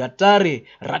Hanzi Gatare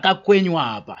Rakakwenywa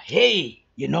hapa. Hey,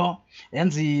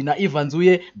 Hanzi na Evans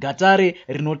uye Gatare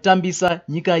rinotambisa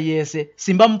nyika yese.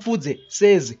 Simba Mfudze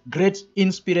says great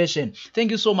inspiration.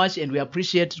 Thank you so much, and we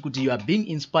appreciate kuti you are being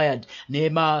inspired.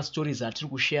 Nema stories that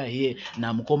we share here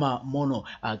na Mukoma Mono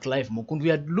Clive Mukundu.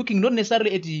 We are looking not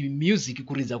necessarily at the music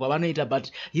kuriza kwa vanoita,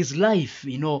 but his life,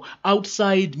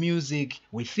 outside music,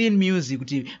 within music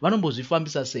kuti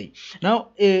vanombozvifambisa sei. Now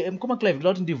Mukoma Clive,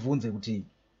 ndoti ndivunze kuti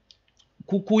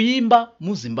kuimba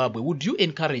mu Zimbabwe, would you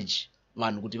encourage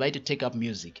vanhu kuti vaite take up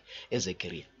music as a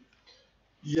career?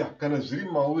 Yeah, kana zviri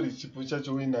mauri chipo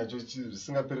chacho uinacho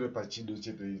zvisingaperere pachido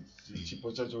chete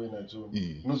chipo chacho uinacho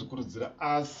unozvikurudzira,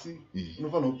 asi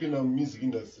unofanira kupinda music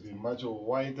industry macho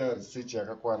waita research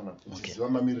yakakwana uchiziva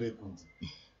mamiriro ekunze,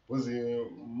 because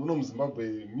muno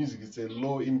muZimbabwe music is a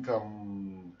low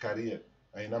income career,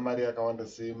 haina mari yakawanda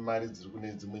semari dziri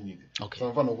kune dzimwe nyika. So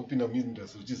unofanira kupinda music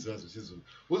industry uchiziva zvichizvo.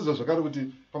 Uziva zvakare kuti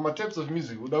pama types of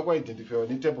music uda kuidentify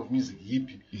ne type of music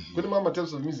ipi. Kune mamwe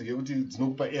types of music ekuti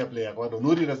dzinokupa airplay yakawanda,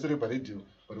 unorira sere paradio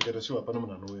but ukaita show hapana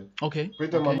munhu anouya.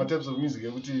 Koita mamwe types of music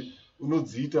ekuti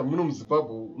unodziita muno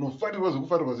muZimbabwe unofarirwa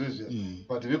zvokufarirwa zvezvia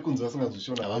but vekunze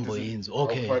vasingazvishona avamboinzi.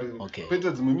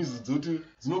 Koita dzimwe music dzekuti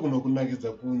dzinogona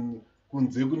kunakidza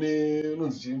kunze kune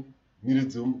unonzi chii mire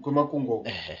kwemakungwa,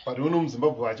 but uno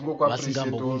muZimbabwe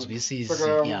vachingokwaappreciate.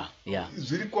 Saka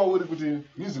zviri kwauri kuti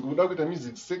music uda kuita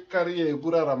music sekariya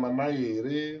yekurarama nayo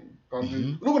here.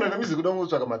 Unogona kuita music uda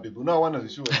kutsvaka mabhebhi, unoawana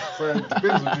zvishuwa. Saka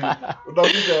depends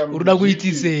kuti uda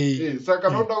kuitisei. Saka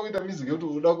kana uda kuita music yekuti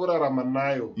uda kurarama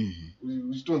nayo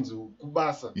uchitonzi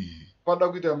kubasa, pada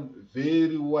kuita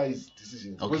very wise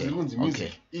decisions, because iri kunzi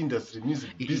music industry,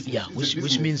 music business,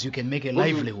 which means you can make a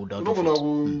livelihood out of it.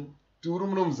 Uri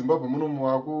muno muZimbabwe muno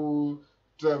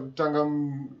wakutanga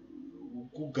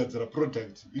kugadzira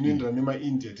product inoenderana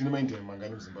nemaIndia. Tine maIndia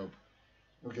mangani muZimbabwe.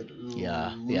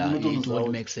 It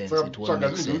won't make sense.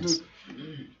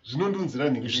 Zvinondunzira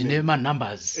nini? Zvine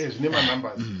numbers. Zvine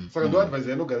numbers. Saka ndo advice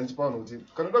yanogara nchipaona kuti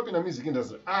kana uda kupinda music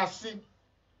industry, asi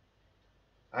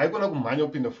haikona kumhanya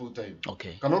kupinda full time.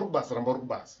 Kana uri kubasa ramba uri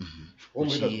kubasa.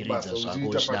 Womboita kubasa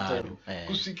uchiita part time.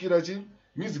 Kusvikira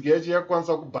music yacho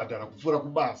yakwanisa kubhadhara kupfuura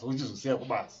kubasa uchizosiya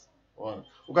kubasa.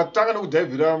 Ukatanga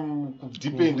nekudhaivhira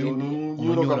kudepend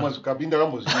unonyura kamwe zvikapinda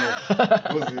kambozvinyora.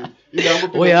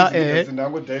 Because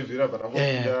ndangodhaivhira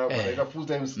panangopinda panaita full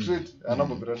time straight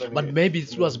anambopinda ndani. But maybe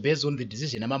it was based on the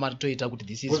decision amama toita kuti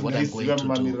this is what I'm going to do.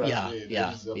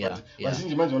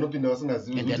 Vazhinji manje vanopinda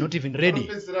vasingazivi. And they are not even ready.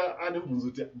 Vanopedzisira ane mubvunzo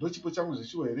kuti ndochipo changu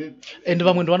zvishuwa here. And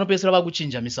vamwe ndo vanopedzisira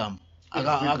vakuchinja misambo.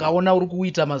 Akaona uri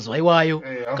kuita mazuva iwayo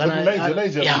kana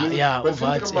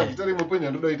magitari mopenya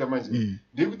ndoda kuita manje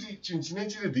ndekuti chinhu chine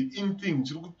chiri the in thing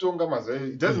chiri kutonga mazuva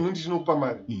iwayo, it doesn't mean chinokupa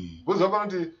mari. Because vapana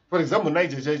kuti for example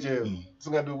Niger chaicho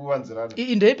tisingadi kuvanzirana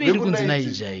indepi iri kunzi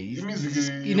Niger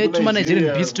ine tuma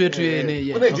Nigerian beats twetu ene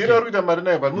Nigeria vari kuita mari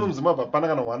nayo, but muno muZimbabwe hapana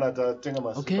kana wana atatenga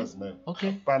masipas nayo,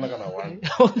 hapana kana wana.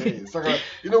 Saka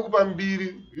inokupa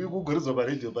mbiri ikugoridzwa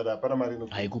paredio but hapana mari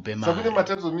haikupe mari. Saka kune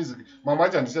matypes of music mamwe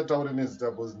acho handichataurai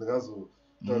nezita because ndingazo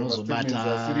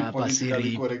unozobata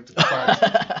pasiri correct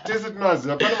tese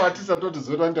tinoziva. Pane maartist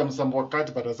atotiziva kuti anoita musambo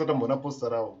wakati but asati amboona posta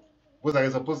rawo, because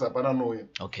akaisa posta hapana anouya.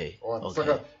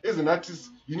 Saka as an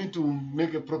artist you need to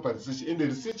make a proper research, and the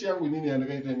research yangu inini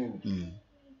yandakaita nini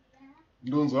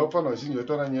ndonzwa vapfana vazhinji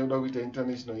vaitaura nyaya yokuda kuita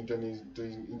international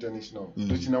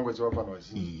ndochinangwa chavapfana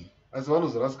vazhinji, asi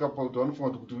vanozorasika pauti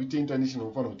vanofunga kuti uite international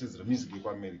unofanira kutedzera music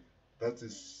yekuAmerica. That's a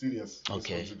serious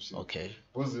misconception.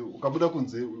 Because ukabuda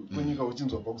kunze kwenyika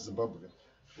uchinzwa pa kuZimbabwe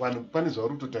vanhu pane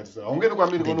zvauri kutotarisa haungeni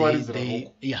kwamerika unowaridzira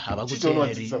roko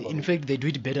in fact they do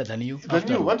it better than you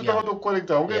vanotanga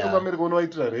tokorekta haungeni kwamerika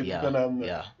unovaitira repu kana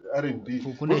R&B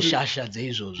kune shasha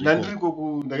dzeizvozvo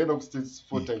nandiriko ndakaenda kustates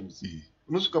 4 times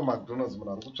unosvika macdonalds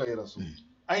munhu ari kutsvaira so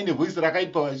aine voice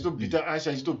rakaipa achitobhita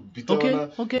asha achitobhita wana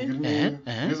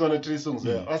 3 songs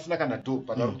asina kana do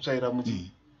pana ari kutsvaira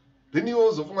muchi then iwe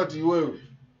uzofunga kuti iwewe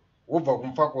wobva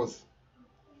kumfakosi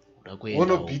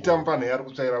unobhita mupana yari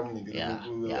kutsvaira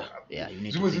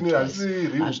munhingizvimwe zvinhu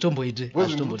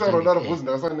hazvitomboitaura daro bhozi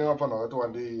ndakasara nevapana vakati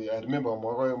wandei I remember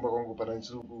mumwe wakaimba kwangu pana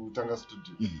ndichiri kutanga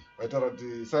studio vaitaura kuti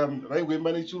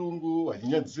vaingoimba nechirungu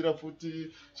vachinyadzisira futi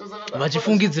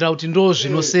vachifungidzira kuti ndo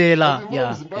zvinosela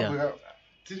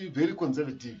tiri very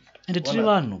conservative ende tiri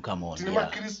vanhu come on tine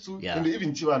makristu ende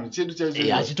even chivanhu chedu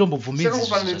chaicho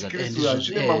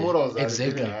achitombobvumidzizvine mamorals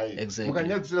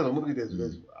mukanyadzisira zvamuri kuita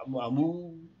izvozvo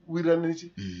hamuwirirani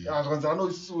nechi zvanzi ano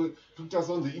isusu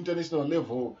tikutarisa on the international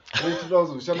level tinoda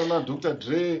kuzoshanda naDr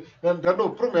Dre ndando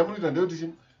problem yamunoita ndeyekuti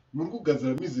muri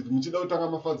kugadzira music muchida kutanga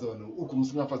mafadza vanhu uku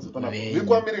musingafadzi panapo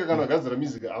vekuamerica kana vagadzira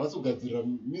music havasi kugadzira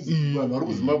music vanhu vari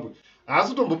kuzimbabwe haasi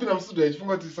kutombopinda mustudio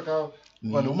achifunga kuti saka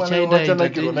vanhu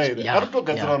vachanakirwa nahere ari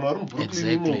kutogadzira vanhu vari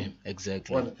mubrooklyn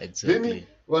then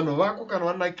vanhu vako kana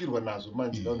vanakirwa nazvo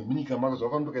manje vanhu munyika mako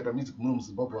zvakafanira music muno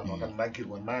muzimbabwe vanhu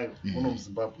vakanakirwa nayo muno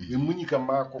muzimbabwe vemunyika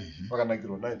mako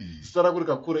vakanakirwa nayo zita rako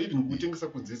rikakura even kutengesa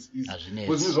kunze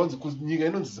zvinhu zvanzi nyika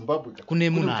inonzi zimbabwe kune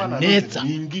munhu anetsa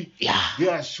ningi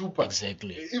ndeashupa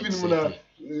even muna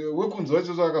wekunze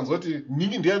wacho akanzwa kuti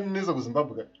ningi ndiyanetsa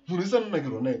kuzimbabwe munhu isi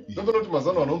anonakirwa nayo ndofanira kuti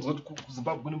mazano vanhu vanonzwa kuti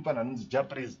kuzimbabwe kune mupanhu anonzi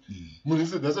japres munhu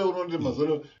isi that's why unoona kuti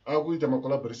mazano akuita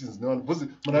macollaborations nevanhu bcause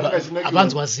munhu anenge achinakirwa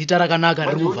avanzwa zita rakanaka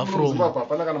riri kubva from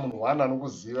hapana kana munhu one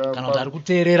anokuziva kana kuti ari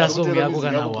kuteerera song yako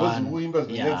kana one uimba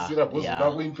zvinonyadzisira bcause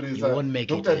vakuimpressa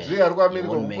Dr Dre ari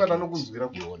kuamerica ukana anokunzwira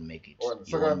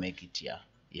saka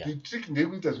the trick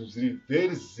ndeyekuita zvinhu zviri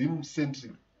very zim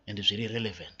centric and zviri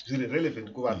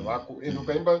relevant kuvanhu vako and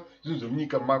ukaimba zvinhu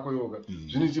zvemunyika mako yoga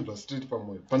zvinochibva straight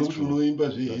pamwoyo pane kuti unoimba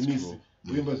zvehenisi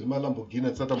uimba zvemalambogini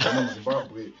atisatambona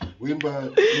muzimbabwe uimba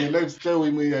lifestyle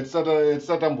imwe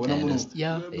atisatambona muno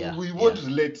we won't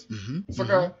relate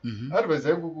saka advice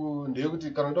yangu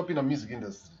ndeyekuti kana uda kupinda music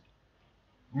industry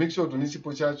make sure une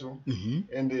chipo chacho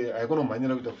and haikona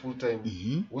kumhanyira kuita full time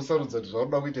wosarudza kuti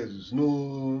zvaruda kuita izvi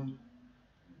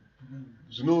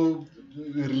zvino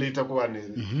relate kuvanhu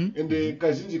here and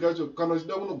kazhinji kacho kana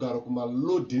uchida kunogara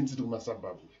kuma-low density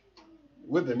kuma-suburb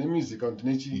whether nemusic kana kuti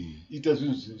nechi ita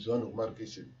zvinhu zvevanhu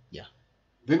kuma-location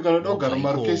then kana uda kugara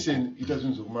kuma-location ita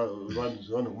zvinhu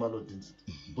zvevanhu kuma-low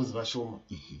density because vashoma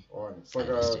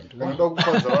saka kana uda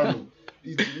kufadza vanhu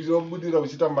inobudira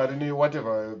uchiita mari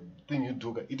ne-whatever thing you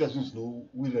do ita zvinhu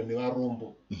zvinowirira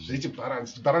nevarombo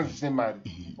zvechibalance chine mari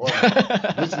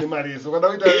chine mari yese ukada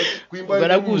kuita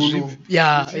kuimba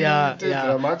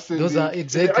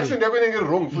accent yako inenge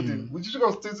wrong futi uchisvika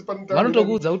kustates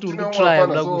vanotokuudza kuti uri kutrya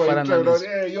kuda kufanana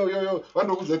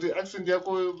vanotokuudza kuti accent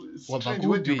yako strange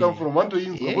where do you come from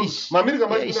vanotoinzwa maamerica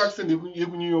macho kune accent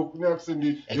yekunew york kune accent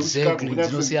yekuchicago kune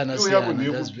accent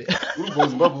uribva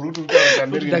kuzimbabwe uri kuti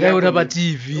ndakaiona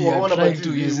patv trying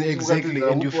to exactly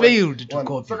and you failed to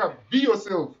copy saka be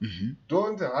yourself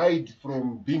don't hide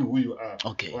from being who you are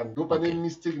ndo pane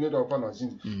mistake inoita vapanhu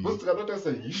vazhinji because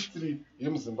tikatotarisa history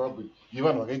yemuzimbabwe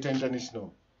yevanhu vakaita international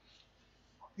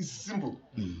is simple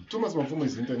Thomas Mapfumo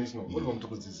is international Oliver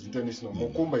Mtukudzi is international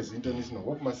Mokomba is international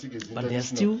Hope Masike is international but they are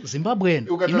still Zimbabwean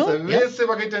ukatarisa vese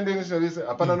vakaita international vese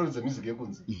hapana anoridza music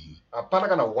yekunze hapana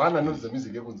kana one anoridza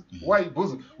music yekunze why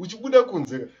because uchibuda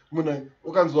kunze munhu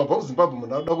ukanzwa bva kuzimbabwe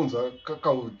munhu anoda kunzwa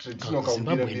traditional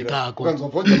kaubira ukanzwa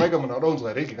bva kujamaica munhu anoda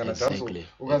kunzwa reggae kana dancehall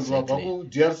ukanzwa bva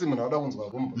kuDRC munhu anoda kunzwa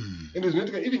rumba ende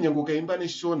zvinoitika even nyange ukaimba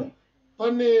neshona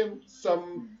pane some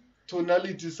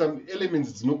tonality some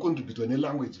elements dzinocontributwa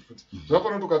nelanguage futi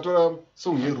zvakafanira kuti ukatora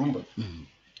song yerumba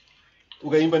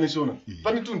ukaimba neshona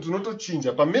pane tunhu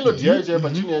tunotochinja pamelody yayo chaiyo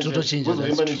patune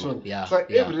yachozoimba neshona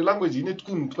saka every language ine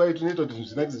tunhu twayo tunoita kuti zvinhu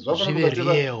zvinakise zvakafanira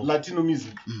kukatora latino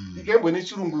music ikaimbwa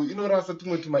nechirungu inorasa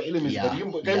tumwe tuma-elements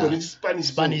ikaimbwa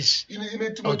nechispanish ine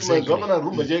tumwe zvakafanira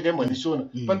rumba chaiyo ikaimbwa neshona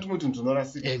pane tumwe tunhu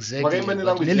tunorasika wakaimba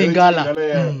nelanguage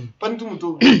pane tumwe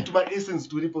tuma-essence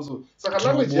turipo so saka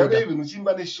language yako even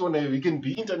uchiimba neshona iyo you can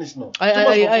be international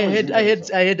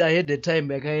I had a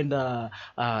time yakaenda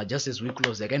just as we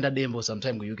close yakaenda dembo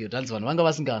sometime ku-UK utanzi vanhu vanga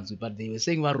vasinganzwi but they were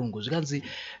saying varungu zvikanzi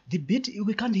the beat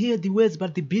we can't hear the words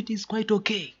but the beat is quite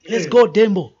okay let's go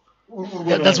dembo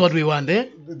that's what we want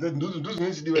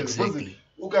exactly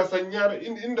ukasanyara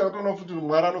indakatoona futi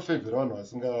mwari anofavhera vanhu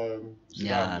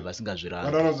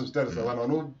vasingazviranga vanhu vanozozvitarisa vanhu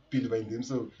vanobelieve in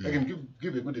themselves I can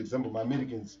give a good example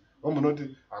ma-Americans vambonoti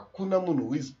hakuna munhu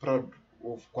who is proud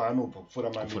of kwaanobva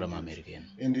kupfuura maamerican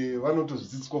ende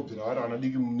vanotozvidzidziswa kubvira vari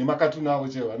vanadiki nemakatuni avo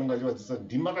chaivo vanenge vachivadzidzisa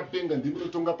ndimi makapenga ndimi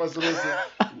munotonga pasi rose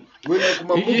wene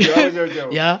kumamuvi avo chaivo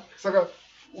chaivo saka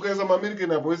ukaisa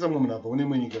maamerican apa woisa mumwe munhu abva une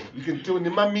mwenyika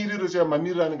nemamiriro chaivo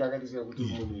mamiriro anenge akati chaivo kuti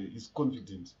munhu is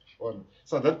confident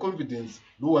so that confidence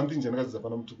ndo one thing chandakadzidza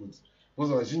pana Mutukudzi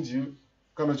because vazhinji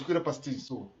kana uchikwira pastage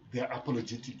so they are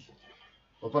apologetic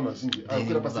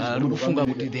varikufunga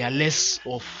kuti they are less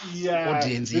of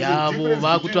audience yavo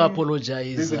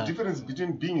vakutoapologize. There's a difference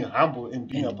between being humble and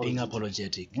being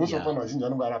apologetic. Most of them vazhinji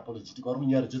vanenge vari apologetic vari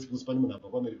kunyara just because pane munhu abva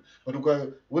kuAmerica, but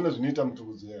ukaona zvinoita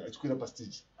Mutukudzi achikwira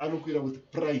pastage anokwira with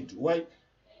pride. Why?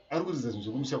 Ari kuridza zvinhu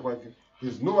zvekumusha kwake.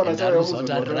 There's no one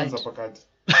achaanza pakati.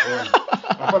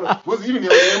 Because even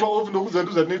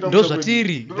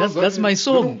ndozvatiri, that's my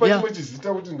song. Yeah.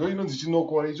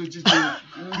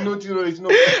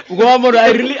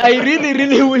 I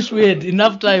really wish we had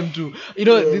enough time to,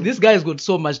 this guy's got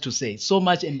so much to say, so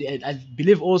much, and I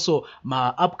believe also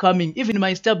my upcoming, even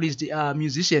my established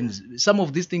musicians, some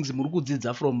of these things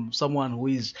are from someone who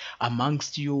is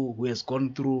amongst you, who has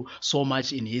gone through so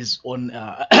much in his own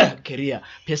career,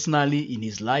 personally, in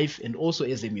his life, and also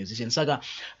as a musician. Saka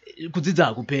kudzidza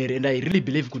hakuperi, and I really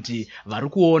believe kuti vari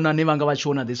kuona nevanga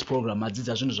vachiona this program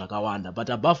madzidza zvinhu zvakawanda. But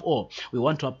above all, we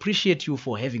want to appreciate you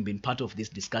for having been part of this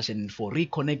discussion and for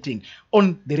reconnecting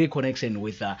on the reconnection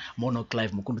with Mono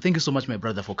Clive Mukundu. Thank you so much, my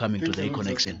brother, for coming to the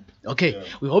reconnection. Okay, yeah.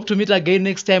 We hope to meet again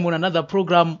next time on another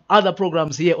program, other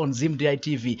programs here on Zimdi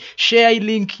TV. Share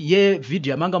link here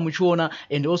video manga muchiona,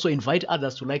 and also invite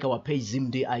others to like our page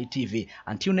Zimdi TV.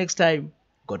 Until next time,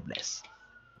 God bless.